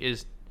shit-libbery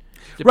is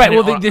right.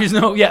 Well, there's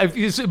no. Yeah.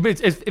 If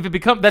it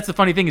becomes, that's the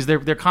funny thing is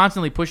they're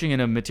constantly pushing in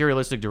a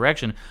materialistic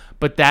direction.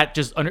 But that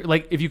just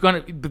if you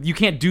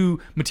can't do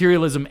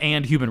materialism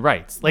and human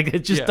rights. Like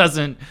it just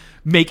doesn't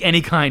make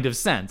any kind of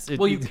sense.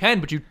 You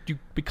can, but you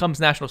becomes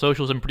National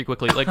Socialism pretty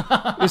quickly. Like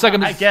it's like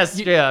I guess.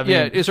 Yeah. I mean,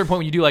 at a certain point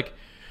when you do like,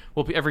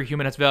 well, every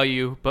human has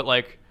value, but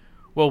like,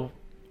 well.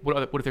 What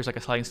if there's like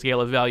a sliding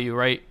scale of value,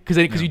 right?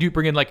 Because you do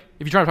bring in like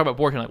if you're trying to talk about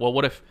abortion, like, well,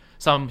 what if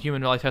some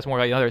human life has more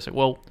value than others? Like,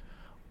 well,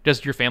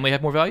 does your family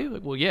have more value?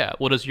 Like, well, yeah.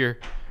 Well, does your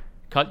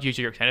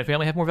extended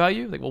family have more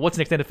value? Like, well, what's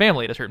an extended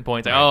family at a certain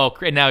point? It's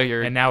like, and now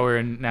we're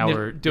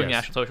yes. doing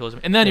National Socialism,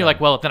 and then you're like,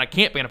 well, then I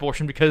can't ban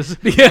abortion because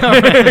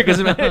because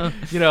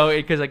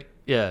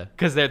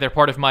they're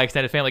part of my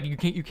extended family.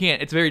 Like, you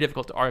can't. It's very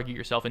difficult to argue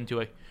yourself into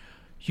a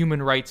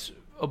human rights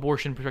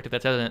abortion perspective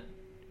that doesn't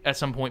at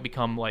some point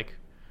become like.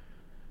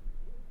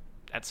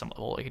 At some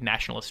level, like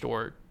nationalist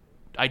or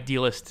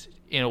idealist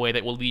in a way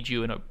that will lead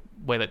you in a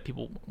way that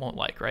people won't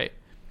like, right?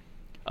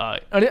 I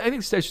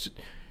think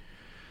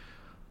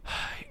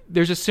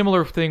there's a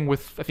similar thing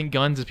with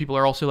guns. Is people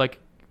are also like,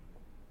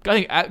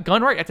 I think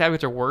gun rights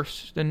advocates are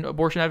worse than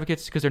abortion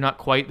advocates because they don't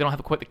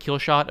have quite the kill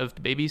shot of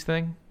the babies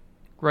thing,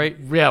 right?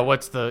 Yeah,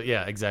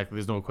 exactly.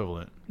 There's no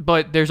equivalent.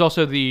 But there's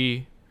also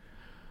the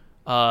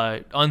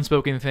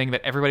unspoken thing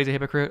that everybody's a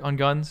hypocrite on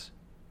guns.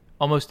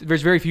 Almost,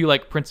 there's very few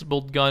like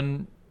principled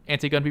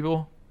anti-gun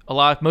people.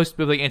 Most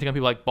of the anti-gun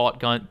people like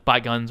buy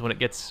guns when it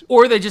gets,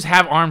 or they just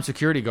have armed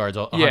security guards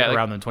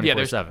around them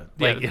 24/7.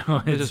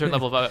 There's a certain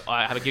level of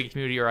I have a gig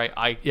community, or and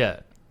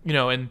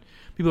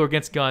people who are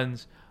against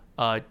guns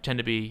tend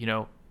to be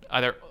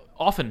either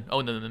often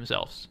own them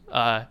themselves.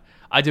 I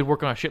did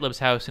work on a shitlib's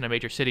house in a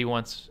major city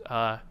once,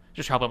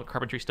 just helping with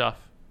carpentry stuff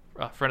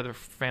friend of the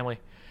family,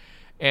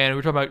 and we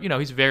were talking about,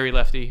 he's very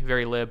lefty,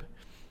 very lib.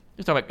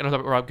 Just talking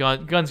about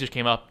guns just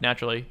came up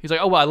naturally. He's like,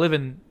 oh well, I live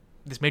in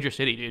this major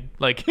city, dude.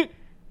 Like,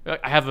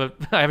 I have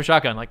a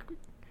shotgun. Like,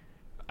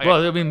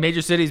 well, I mean,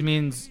 major cities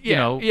means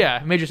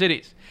major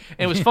cities.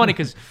 And it was funny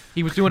because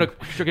he was doing a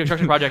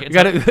construction project.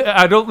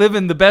 I don't live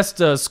in the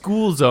best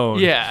school zone.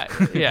 Yeah.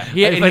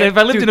 If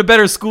I lived in a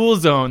better school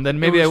zone, then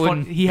maybe I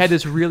wouldn't. He had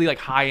this really like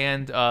high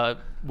end,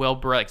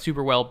 well-bred, like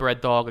super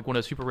well-bred dog, like one of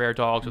those super rare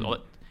dogs with all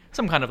that,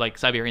 some kind of like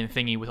Siberian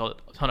thingy with a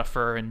ton of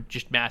fur and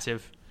just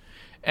massive.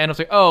 And I was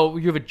like, oh,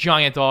 you have a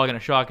giant dog and a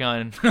shotgun,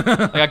 and you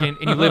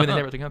live in the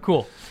neighborhood. Like, oh,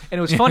 cool. And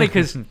it was funny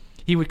because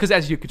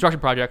as you do construction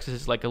projects, this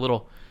is like a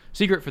little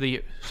secret for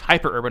the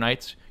hyper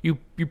urbanites. You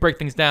break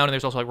things down, and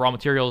there's also like raw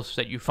materials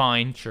that you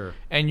find. Sure.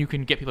 And you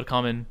can get people to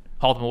come and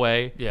haul them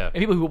away. Yeah.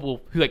 And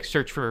people who like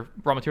search for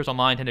raw materials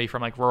online tend to be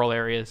from like rural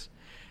areas.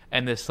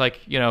 And this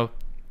like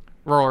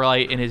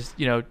ruralite in his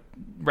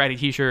ratty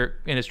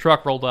t-shirt in his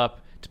truck rolled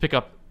up to pick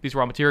up these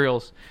raw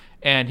materials,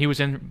 and he was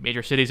in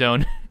major city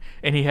zone.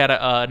 And he had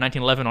a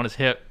 1911 on his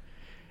hip,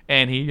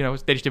 and he,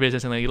 they just did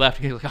business, and then he left.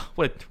 He was like,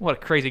 oh, what a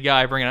crazy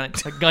guy bringing a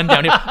gun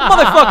down here,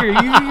 motherfucker!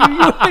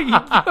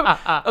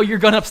 Oh, your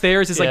gun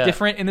upstairs is like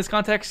different in this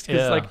context,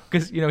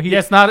 because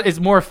it's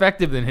more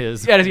effective than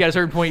his. Yeah, at a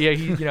certain point,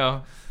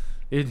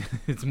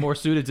 it's more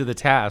suited to the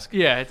task.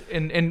 Yeah,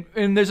 and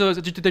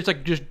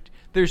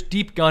there's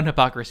deep gun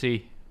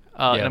hypocrisy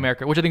in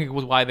America, which I think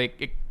was why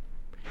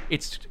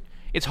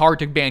it's hard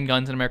to ban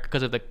guns in America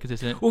because of the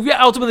consistent. Well,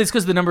 yeah, ultimately it's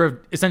because of the number of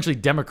essentially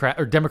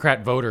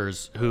Democrat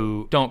voters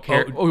who don't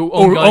care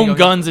or own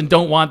guns and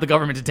don't want the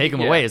government to take them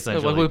away.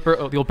 Essentially,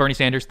 the old Bernie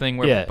Sanders thing,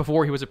 where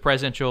before he was a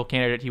presidential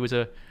candidate, he was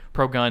a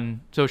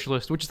pro-gun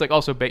socialist, which is like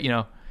also based.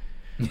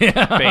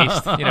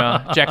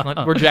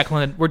 Jacqueline,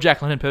 we're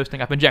Jacqueline posting.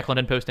 I've been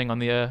Jacqueline posting on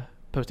the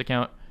post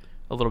account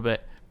a little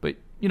bit, but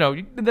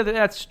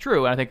that's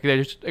true. And I think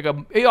there's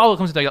it all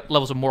comes to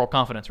levels of moral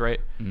confidence, right?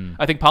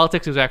 I think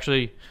politics is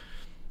actually,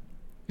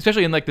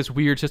 especially in like this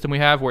weird system we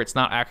have where it's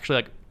not actually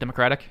like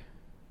democratic.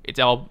 It's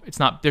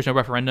not. There's no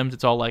referendums.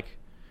 It's all like,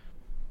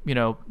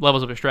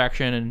 levels of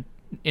abstraction and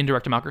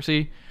indirect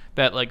democracy.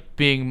 That like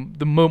being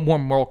the more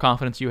moral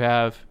confidence you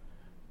have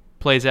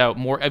plays out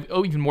more,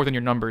 even more than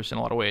your numbers in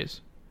a lot of ways.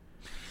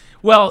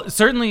 Well,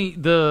 certainly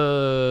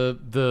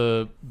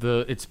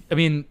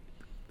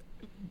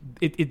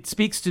it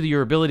speaks to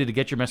your ability to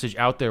get your message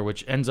out there,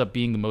 which ends up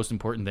being the most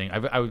important thing.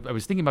 I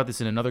was thinking about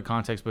this in another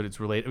context, but it's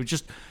related. It was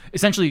just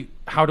essentially,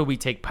 how do we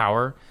take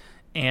power?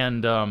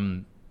 And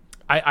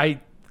I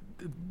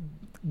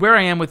where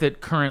I am with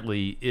it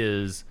currently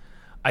is,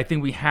 I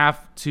think we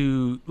have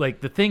to,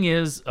 like, the thing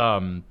is,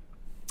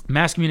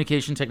 mass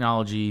communication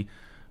technology,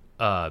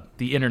 the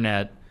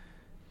internet,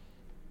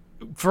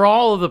 for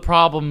all of the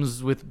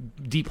problems with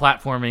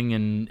deplatforming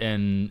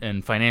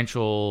and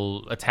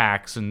financial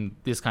attacks and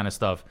this kind of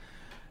stuff,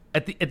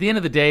 at the end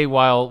of the day,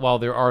 while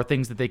there are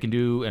things that they can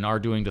do and are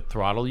doing to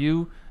throttle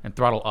you and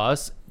throttle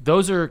us,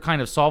 those are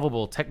kind of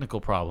solvable technical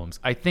problems.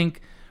 I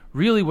think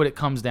really what it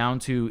comes down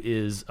to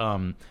is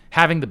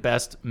having the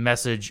best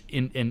message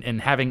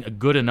and having a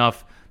good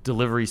enough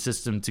delivery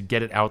system to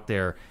get it out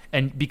there.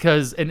 And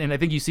because I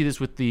think you see this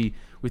with the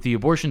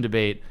abortion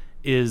debate,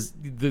 is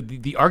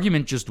the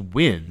argument just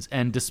wins.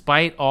 And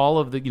despite all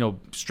of the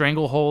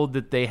stranglehold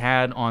that they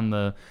had on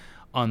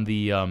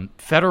the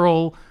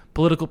federal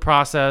political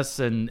process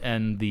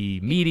and the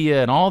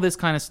media and all this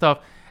kind of stuff,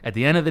 at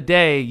the end of the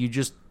day,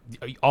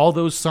 all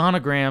those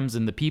sonograms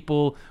and the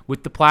people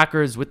with the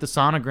placards with the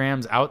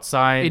sonograms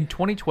outside. In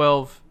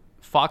 2012,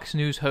 Fox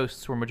News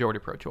hosts were majority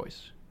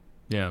pro-choice.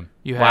 Yeah.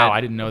 Wow,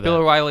 I didn't know that. Bill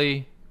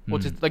O'Reilly,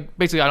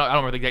 basically, I don't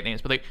remember the exact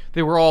names, but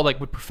they were all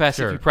like would profess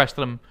if you pressed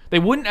them. They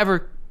wouldn't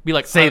ever be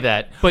like say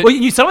that. But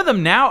some of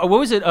them now. What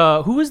was it?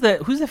 Who's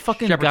the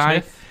fucking Shepard guy?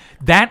 Smith?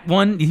 That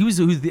one. He's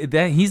a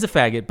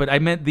faggot. But I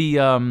meant the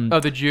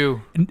the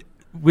Jew.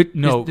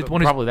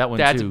 Probably that one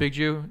dad's too. A big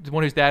Jew. The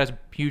one whose dad is a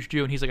huge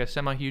Jew, and he's like a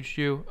semi-huge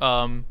Jew.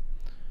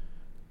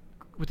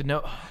 With the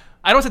nose.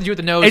 I don't say the Jew with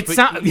the nose.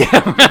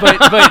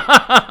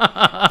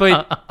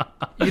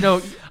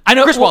 I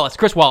know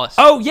Chris Wallace.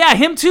 Oh yeah,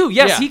 him too.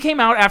 Yes, yeah. He came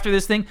out after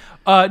this thing.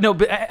 No,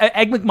 but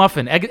Evan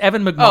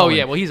McMullen. Oh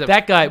yeah, well he's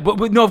that guy.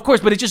 But no, of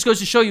course. But it just goes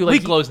to show you, like,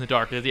 he glows in the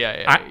dark.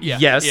 Yeah.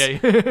 Yes.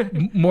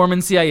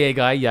 Mormon CIA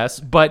guy. Yes,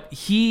 but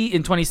he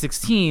in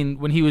 2016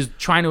 when he was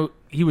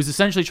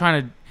essentially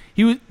trying to.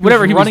 He was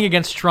running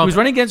against Trump. He was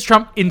running against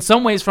Trump in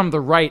some ways from the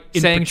right,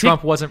 saying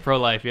Trump wasn't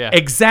pro-life. Yeah,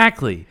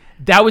 exactly.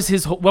 That was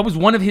what was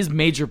one of his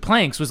major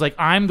planks, was like,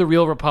 I'm the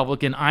real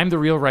Republican, I'm the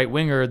real right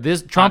winger.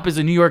 This Trump is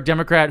a New York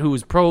Democrat who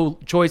was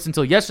pro-choice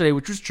until yesterday,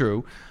 which was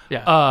true.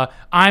 Yeah.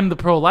 I'm the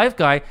pro-life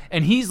guy,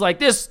 and he's like,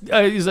 this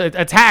is an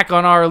attack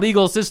on our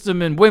legal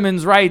system and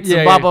women's rights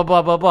and blah blah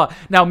blah blah blah.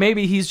 Now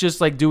maybe he's just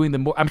like doing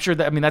I'm sure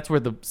that that's where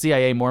the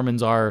CIA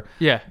Mormons are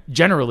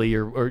generally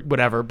or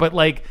whatever. But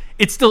like,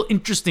 it's still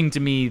interesting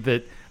to me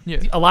that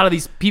a lot of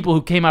these people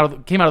who came out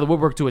of the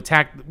woodwork to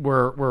attack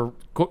were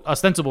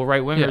ostensible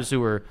right wingers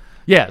who were.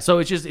 Yeah, so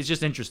it's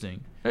just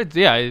interesting. It's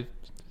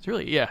It's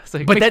really It's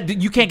like, but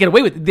that you can't get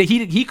away with it.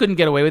 He couldn't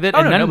get away with it,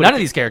 and none of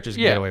these characters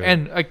can get away with it.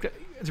 And like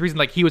it's the reason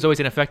like he was always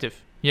ineffective.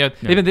 They've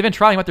been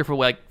trying him out there for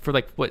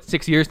what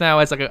 6 years now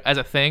as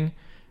a thing.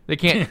 They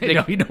can't.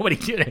 Nobody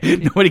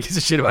gives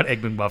a shit about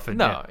Eggman Muffin.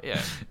 No,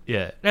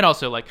 yeah. And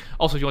also if you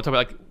want to talk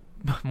about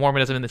like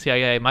Mormonism and the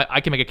CIA,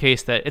 I can make a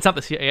case that it's not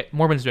the CIA.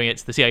 Mormons doing it;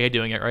 it's the CIA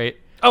doing it, right?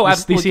 Oh,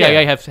 absolutely. The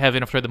CIA have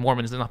infiltrated the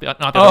Mormons, not the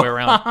other way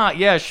around.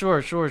 Yeah,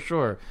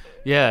 sure.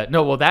 Yeah,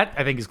 no, well, that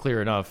I think is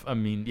clear enough. I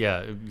mean,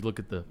 yeah, you look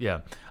at I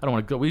don't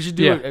want to go. We should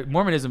do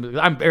Mormonism.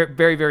 I'm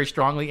very, very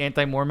strongly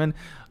anti-Mormon,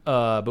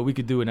 but we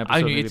could do an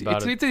episode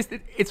about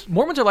it. It's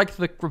Mormons are like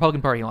the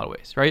Republican Party in a lot of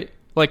ways, right?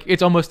 Like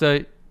it's almost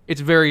a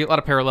lot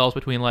of parallels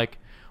between like,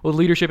 well,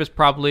 leadership is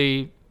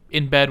probably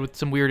in bed with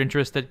some weird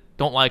interests that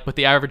don't like, but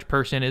the average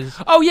person is.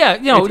 Oh yeah,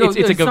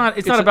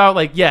 it's not about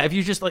like if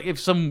you just like if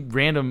some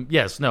random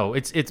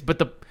but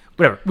the.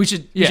 Whatever. We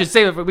should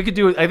say that we could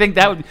do it. I think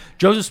that would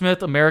Joseph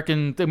Smith,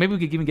 American. Maybe we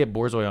could even get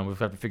Borzoi on. We'll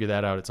have to figure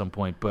that out at some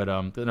point. But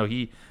no,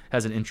 he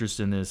has an interest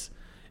in this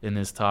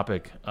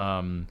topic.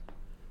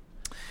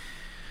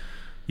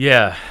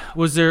 Yeah.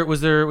 Was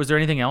there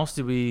anything else?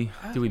 Did we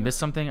miss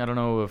something? I don't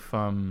know if.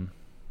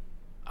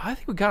 I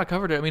think we kind of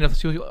covered it. I mean,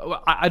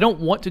 I don't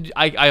want to.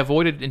 I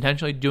avoided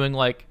intentionally doing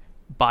like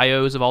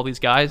bios of all these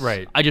guys.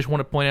 Right. I just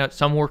want to point out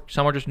some were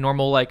just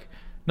normal. Like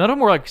none of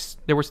them were like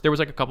there was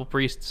like a couple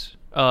priests.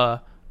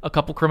 A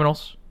couple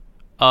criminals,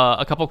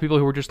 a couple of people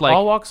who were just like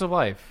all walks of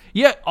life.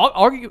 Yeah,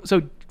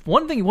 so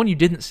one you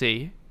didn't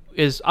see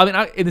is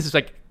and this is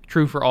like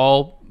true for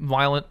all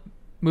violent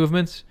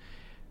movements,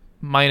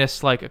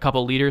 minus like a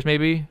couple of leaders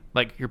maybe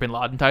like your Bin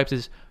Laden types.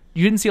 Is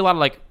you didn't see a lot of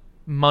like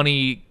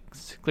money,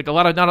 like a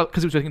lot of not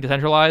because it was I think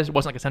decentralized. It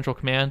wasn't like a central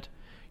command.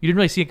 You didn't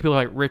really see people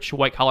like rich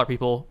white collar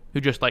people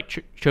who just like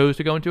chose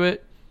to go into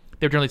it.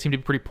 They generally seemed to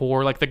be pretty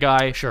poor. Like the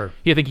guy, sure.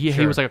 He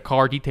was like a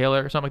car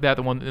detailer or something like that.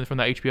 The one from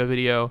that HBO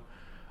video.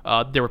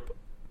 There were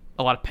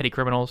a lot of petty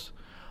criminals.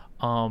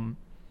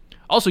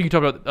 Also, you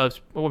talked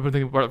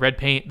about red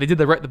paint. They did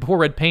before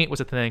red paint was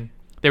a thing.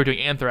 They were doing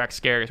anthrax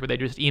scares where they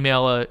just they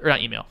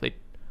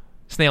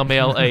snail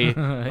mail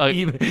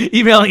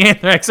emailing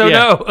anthrax. Oh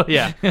no,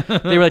 yeah.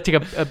 They were like take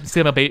a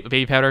snail mail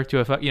baby powder to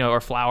or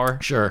flour.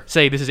 Sure.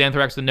 Say this is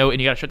anthrax, the note, and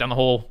you got to shut down the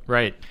whole.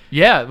 Right.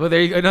 Yeah. Well,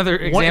 there another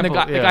example.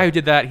 The guy who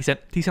did that,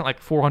 he sent like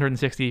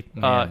 460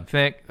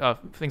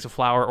 things of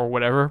flour or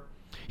whatever.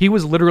 He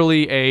was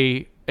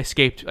literally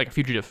escaped like a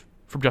fugitive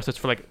from justice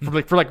for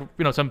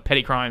some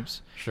petty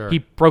crimes. Sure. He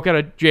broke out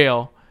of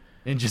jail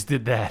and just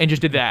did that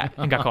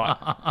and got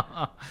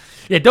caught.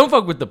 Yeah, don't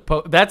fuck with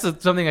the that's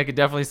something I could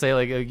definitely say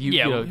like I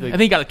think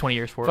he got like 20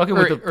 years for it. Fucking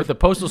with the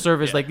postal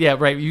service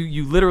right,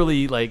 you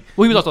literally like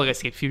well, he was also like an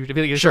escaped fugitive.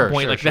 Like, sure,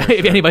 point sure, like sure, that,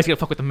 if anybody's gonna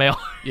fuck with the mail,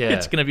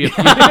 it's gonna be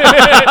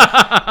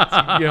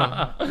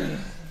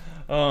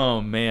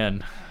Oh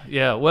man.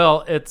 Yeah,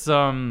 well, it's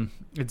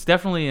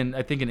definitely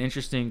I think an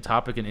interesting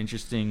topic, an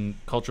interesting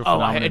cultural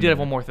phenomenon. I did have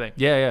one more thing.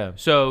 Yeah.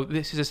 So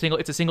this is a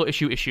single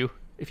issue,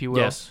 if you will.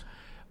 Yes.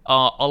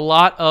 A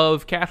lot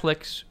of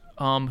Catholics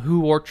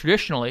who are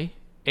traditionally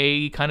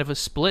a kind of a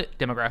split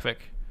demographic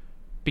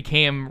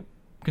became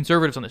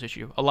conservatives on this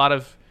issue. A lot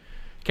of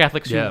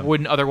Catholics who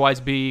wouldn't otherwise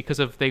be because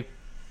of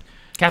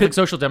Catholic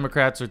social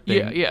democrats is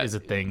a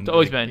thing. It's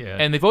always been,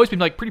 and they've always been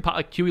like pretty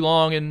like Huey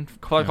Long and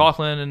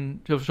Coughlin and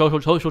social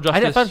justice.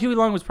 I thought Huey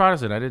Long was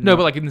Protestant. I didn't know.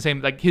 But like in the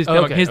same like his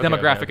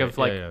demographic of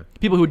like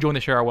people who would join the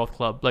Share Our Wealth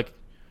Club. Like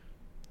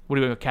what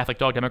do we Catholic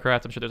dog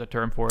Democrats? I'm sure there's a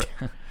term for it.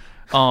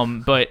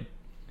 But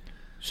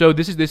so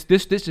this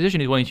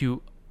decision is going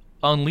to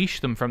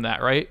unleash them from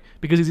that, right?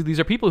 Because these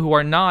are people who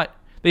are not.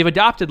 They've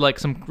adopted like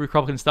some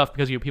Republican stuff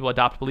because people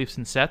adopt beliefs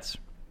in sets,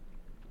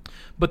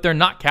 but they're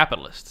not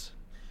capitalists.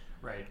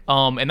 Right.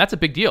 And that's a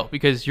big deal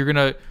because you're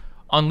gonna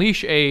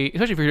unleash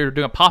especially if you're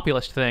doing a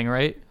populist thing,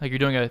 right? Like you're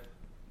doing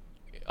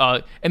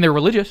and they're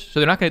religious, so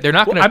they're not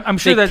gonna. I'm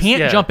sure they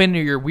can't jump into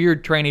your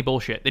weird tranny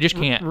bullshit. They just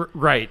can't.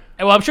 Right.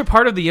 Well, I'm sure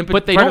part of the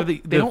but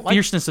the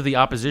fierceness of the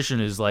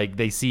opposition is like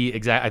they see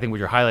I think what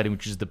you're highlighting,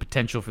 which is the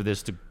potential for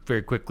this to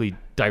very quickly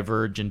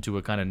diverge into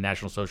a kind of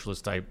National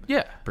Socialist type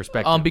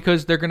perspective.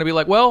 Because they're gonna be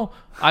like, well,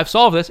 I've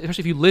solved this.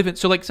 Especially if you live in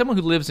like someone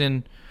who lives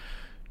in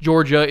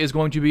Georgia is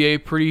going to be a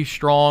pretty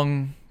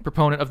strong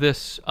proponent of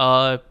this,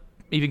 even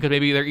because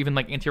maybe they're even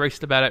like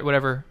anti-racist about it,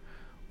 whatever.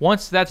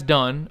 Once that's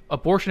done,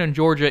 abortion in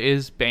Georgia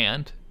is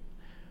banned.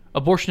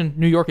 Abortion in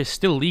New York is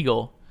still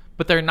legal,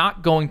 but they're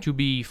not going to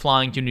be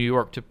flying to New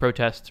York to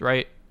protest,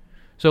 right?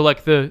 So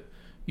like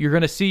you're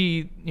going to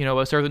see,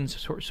 a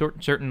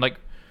certain like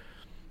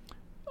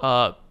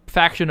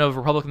faction of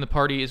Republican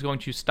Party is going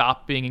to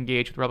stop being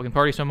engaged with the Republican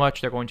Party so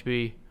much. They're going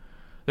to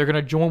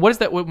join. What is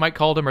that? What Mike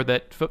called them, or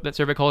that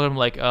survey called them,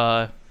 like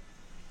the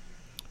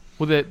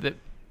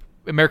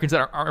Americans that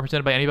aren't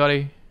represented by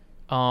anybody.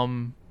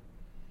 I'm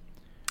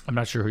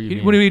not sure who you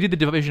mean. When we did the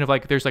division of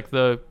like, there's like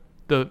the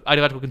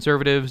ideological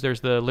conservatives, there's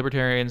the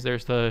libertarians,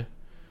 there's the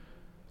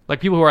like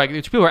people who are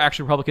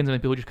actually Republicans and then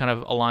people who just kind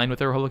of align with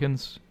the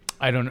Republicans.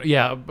 I don't know.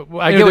 Yeah, but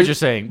I get what you're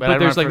saying, but I don't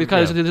there's know like if-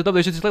 yeah.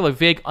 there's just like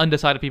vague,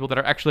 undecided people that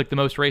are actually like the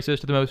most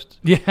racist, the most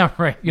Yeah,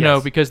 right. you know,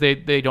 because they're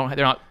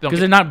not because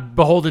they're not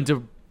beholden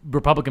to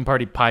Republican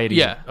Party piety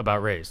Yeah.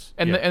 about race.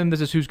 and yeah. and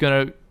this is who's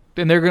gonna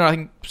and they're gonna I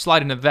think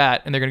slide into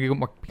that, and they're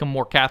gonna become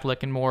more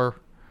Catholic and more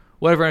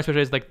whatever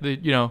especially is like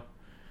the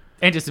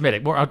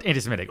anti-Semitic, more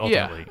anti-Semitic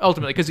ultimately. Yeah,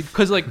 ultimately,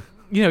 because like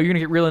you're gonna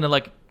get real into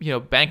like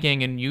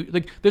banking, and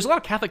like there's a lot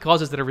of Catholic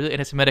causes that are really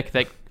anti-Semitic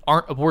that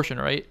aren't abortion,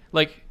 right?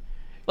 Like,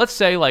 let's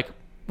say like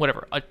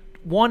whatever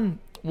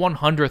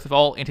 1/100th of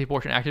all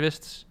anti-abortion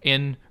activists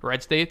in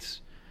red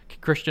states,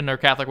 Christian or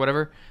Catholic,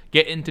 whatever,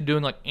 get into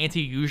doing like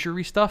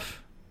anti-usury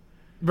stuff,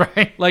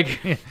 Right.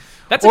 like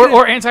that's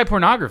or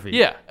anti-pornography.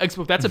 yeah,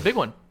 that's a big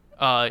one.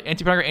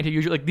 Anti-pornography,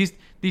 anti-usury, like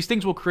these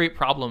things will create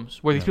problems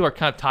where these people are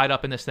kind of tied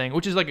up in this thing,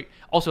 which is like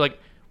also like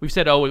we've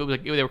said, it was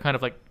like they were kind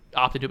of like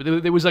opted to, but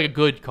it was like a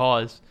good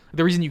cause.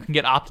 The reason you can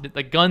get opted,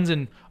 like guns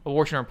and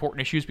abortion are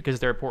important issues because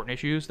they're important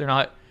issues.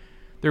 They're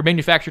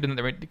manufactured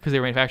because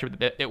they're manufactured,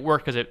 but it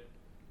worked because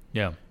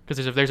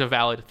there's a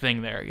valid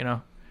thing there,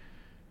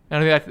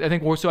 And I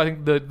think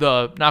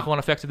the knock-on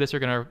effects of this are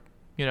gonna,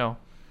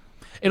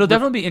 It'll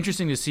definitely be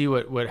interesting to see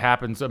what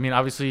happens. I mean,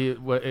 obviously, as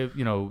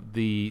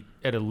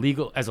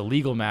a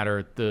legal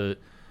matter, the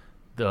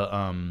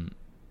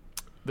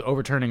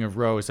overturning of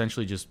Roe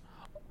essentially just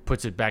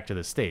puts it back to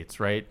the states,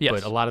 right? Yes.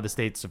 But a lot of the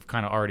states have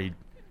kind of already.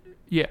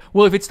 Yeah.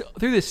 Well, if it's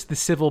through the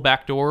civil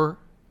backdoor,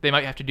 they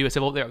might have to do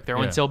their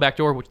own civil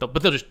backdoor,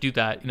 but they'll just do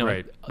that.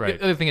 Right.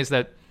 The other thing is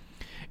that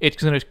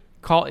it's going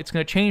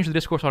to change the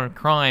discourse on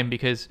crime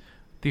because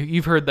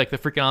you've heard like the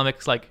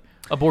Freakonomics like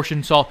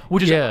abortion solve,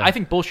 which is I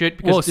think bullshit.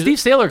 Because Steve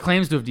Saylor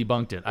claims to have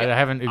debunked it. I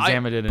haven't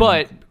examined it.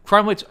 But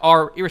crime rates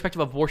are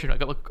irrespective of abortion.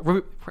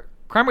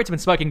 Crime rates have been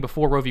spiking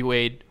before Roe v.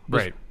 Wade.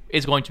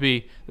 Is going to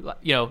be,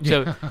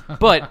 so.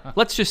 But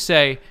let's just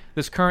say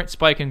this current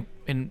spike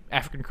in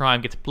African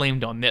crime gets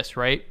blamed on this,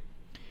 right?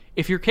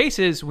 If your case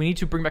is we need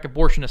to bring back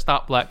abortion to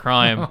stop black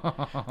crime,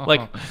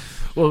 like,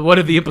 well, what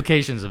are the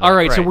implications of that? All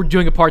right, so we're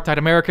doing apartheid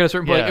America at a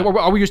certain point. Yeah. Like,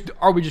 are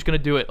we just going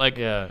to do it? Like,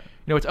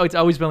 it's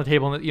always been on the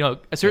table. And,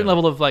 a certain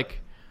level of like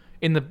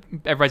in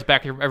everybody's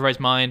back, everybody's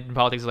mind in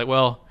politics is like,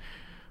 well,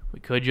 we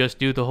could just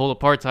do the whole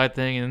apartheid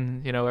thing,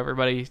 and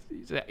everybody,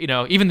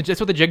 even that's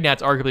what the Jignats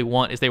arguably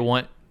want is they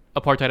want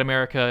apartheid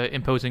America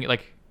imposing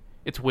like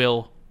its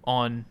will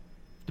on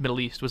the Middle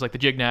East. Was like the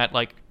Jignat,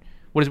 like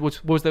what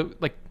was the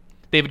like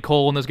David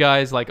Cole and those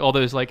guys, like all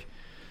those like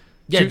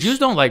Jews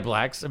don't like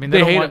blacks. I mean, they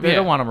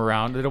don't want them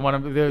around. They don't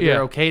want them.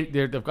 They're okay.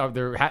 They're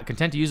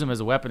content to use them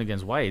as a weapon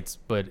against whites,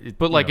 but if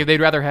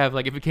they'd rather have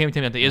like if it came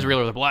to Israel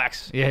or the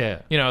blacks,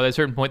 at a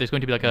certain point there's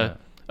going to be like a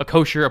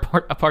kosher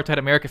apartheid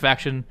America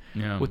faction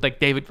with like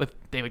David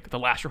the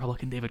last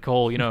Republican David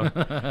Cole.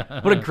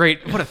 What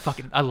a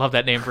fucking I love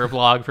that name for a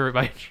blog for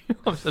everybody.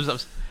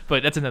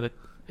 But that's another.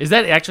 Is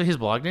that actually his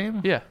blog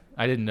name? Yeah.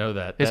 I didn't know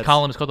that. His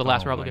column is called The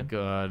Last Republican.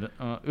 Oh, my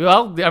God.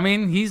 Well, I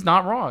mean, he's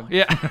not wrong.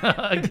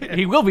 Yeah.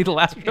 He will be the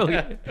last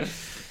Republican.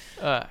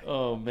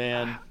 Oh,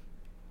 man.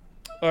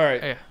 All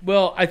right. Yeah.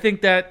 Well, I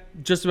think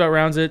that just about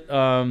rounds it.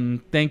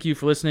 Thank you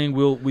for listening.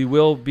 We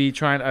will be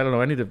trying. I don't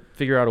know. I need to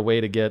figure out a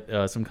way to get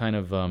some kind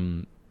of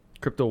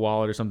crypto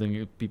wallet or something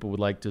if people would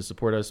like to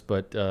support us.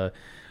 But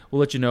we'll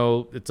let you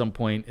know at some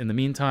point. In the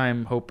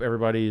meantime, hope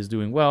everybody is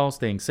doing well,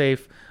 staying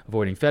safe,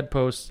 avoiding Fed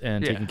posts,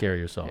 and taking care of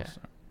yourselves.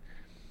 Yeah.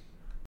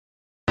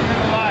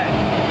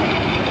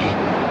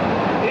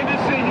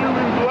 Innocent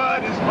human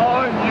blood is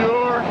on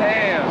your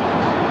hands.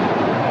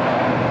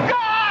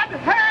 God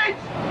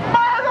hates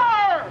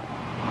murder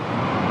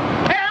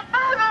and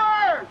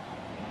murderers.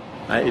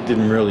 It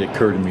didn't really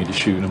occur to me to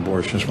shoot an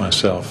abortionist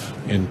myself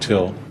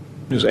until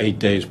it was 8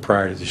 days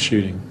prior to the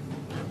shooting.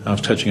 I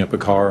was touching up a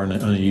car on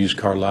a used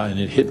car lot, and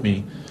it hit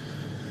me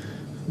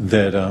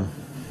that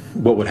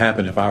what would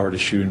happen if I were to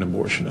shoot an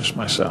abortionist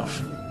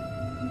myself.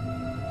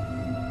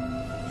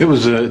 It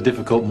was a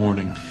difficult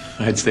morning.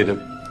 I had stayed up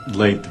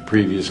late the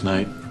previous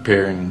night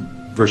preparing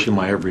virtually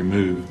my every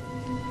move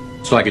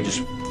so I could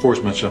just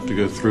force myself to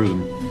go through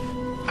them.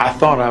 I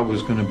thought I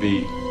was going to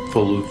be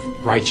full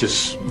of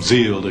righteous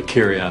zeal to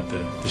carry out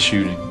the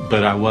shooting,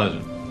 but I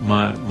wasn't.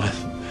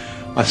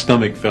 My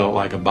stomach felt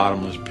like a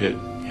bottomless pit,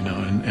 and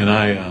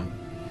I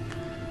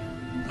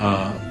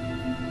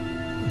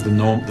the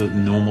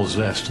normal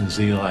zest and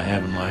zeal I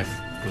have in life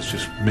was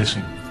just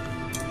missing.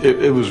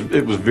 It was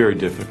very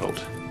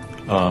difficult.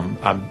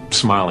 I'm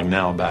smiling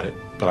now about it,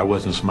 but I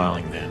wasn't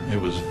smiling then. It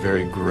was a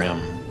very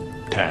grim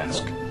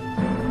task.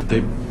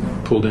 They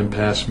pulled in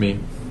past me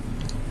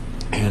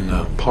and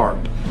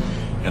parked,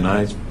 and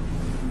I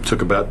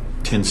took about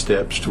 10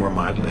 steps to where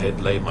I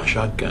had laid my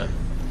shotgun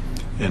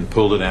and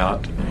pulled it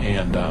out,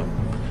 and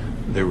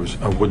there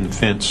was a wooden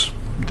fence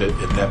that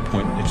at that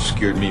point it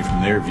scared me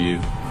from their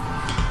view,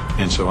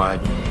 and so I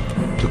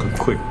took a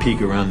quick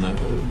peek around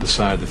the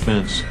side of the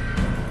fence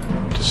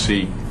to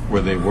see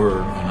where they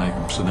were,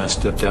 and so then I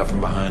stepped out from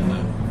behind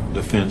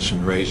the fence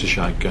and raised the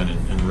shotgun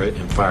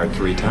and fired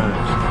 3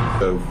 times.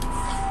 So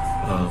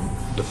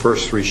the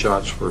first 3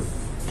 shots were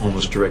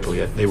almost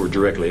directly they were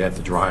directly at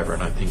the driver,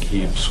 and I think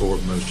he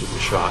absorbed most of the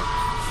shot.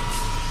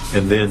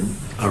 And then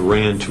I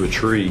ran to a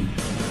tree,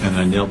 and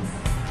I knelt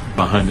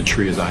behind the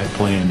tree as I had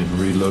planned and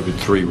reloaded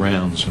 3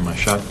 rounds in my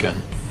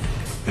shotgun,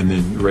 and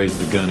then raised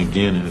the gun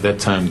again. And at that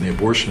time, the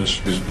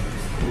abortionist was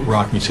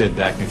rocking his head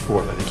back and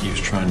forth. I think he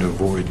was trying to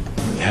avoid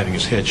having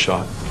his head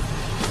shot.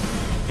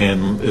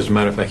 And as a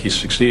matter of fact, he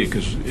succeeded,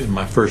 because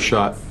my first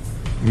shot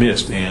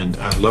missed, and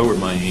I lowered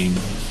my aim,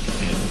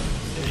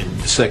 and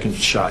the second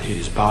shot hit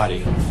his body.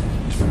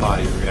 His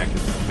body reacted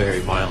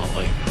very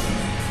violently.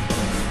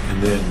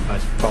 And then I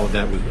followed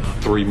that with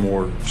 3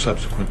 more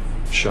subsequent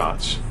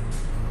shots,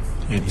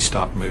 and he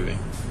stopped moving.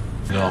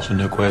 And also,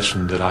 no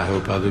question that I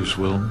hope others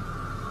will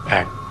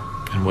act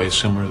in ways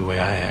similar to the way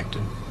I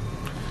acted.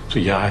 So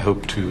yeah, I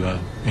hope to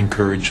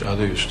encourage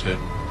others to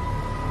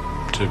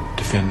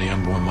defend the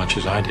unborn much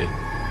as I did.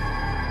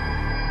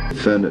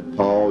 Defendant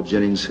Paul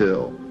Jennings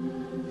Hill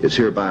is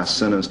hereby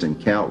sentenced in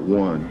count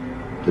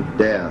 1 to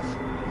death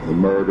for the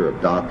murder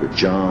of Dr.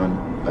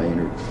 John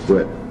Baynard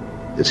Britt.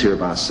 Is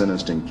hereby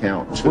sentenced in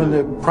count 2. When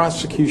the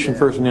prosecution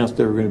first announced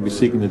they were going to be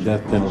seeking the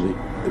death penalty,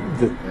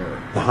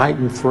 the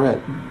heightened threat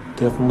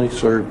definitely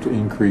served to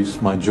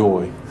increase my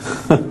joy.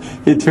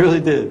 It really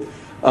did.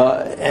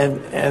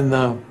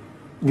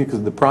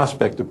 Because the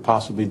prospect of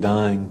possibly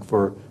dying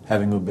for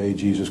having obeyed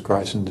Jesus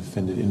Christ and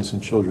defended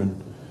innocent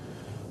children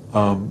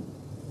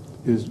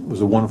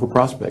was a wonderful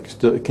prospect.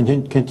 Still, it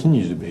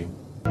continues to be.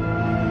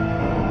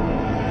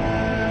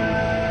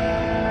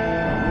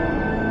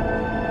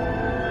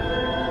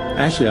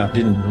 Actually, I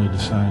didn't really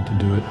decide to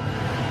do it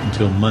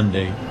until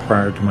Monday,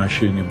 prior to my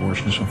shooting the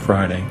abortionist on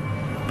Friday.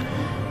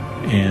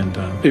 And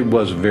it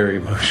was a very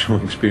emotional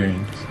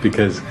experience,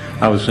 because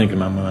I was thinking in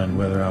my mind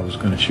whether I was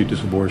going to shoot this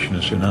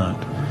abortionist or not.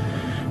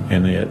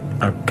 And yet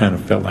I kind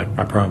of felt like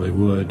I probably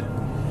would.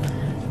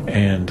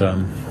 And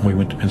we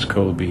went to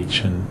Pensacola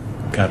Beach and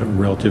got a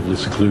relatively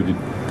secluded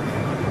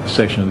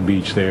section of the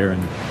beach there.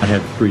 And I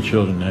had 3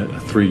 children, a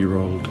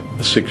 3-year-old,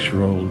 a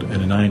 6-year-old,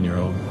 and a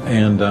 9-year-old.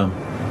 And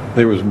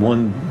there was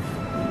one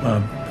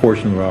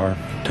portion of our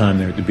time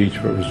there at the beach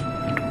where it was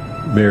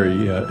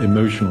very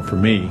emotional for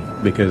me,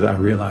 because I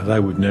realized I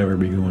would never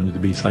be going to the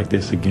beach like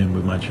this again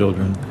with my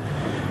children.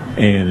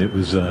 And it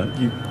was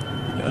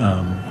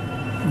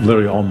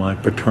literally all my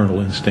paternal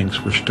instincts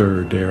were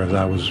stirred there as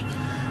I was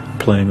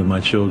playing with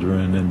my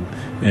children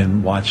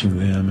and watching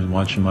them and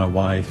watching my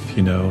wife,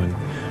 and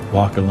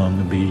walk along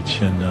the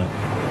beach. And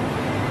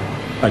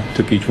I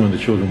took each one of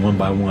the children one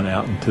by one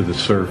out into the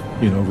surf,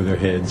 over their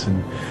heads,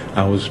 and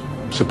I was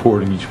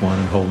supporting each one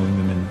and holding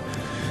them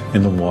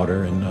in the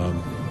water. And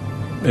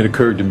it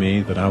occurred to me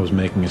that I was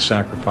making a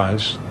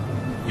sacrifice.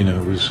 It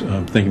was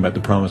thinking about the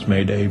promise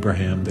made to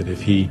Abraham, that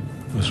if he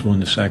was willing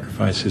to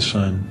sacrifice his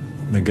son,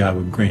 that God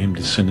would grant him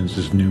descendants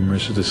as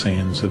numerous as the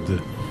sands of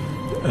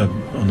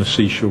on the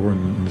seashore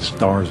and the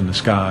stars in the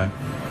sky.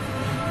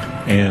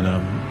 And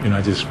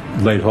I just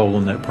laid hold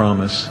on that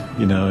promise,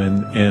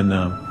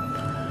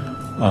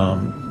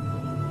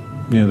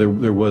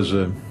 there was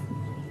a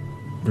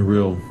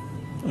real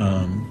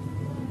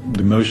the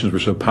emotions were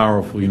so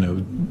powerful,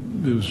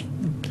 it was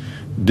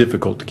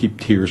difficult to keep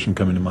tears from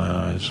coming to my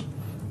eyes.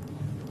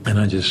 And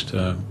I just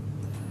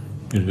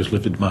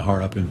lifted my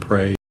heart up and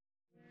prayed.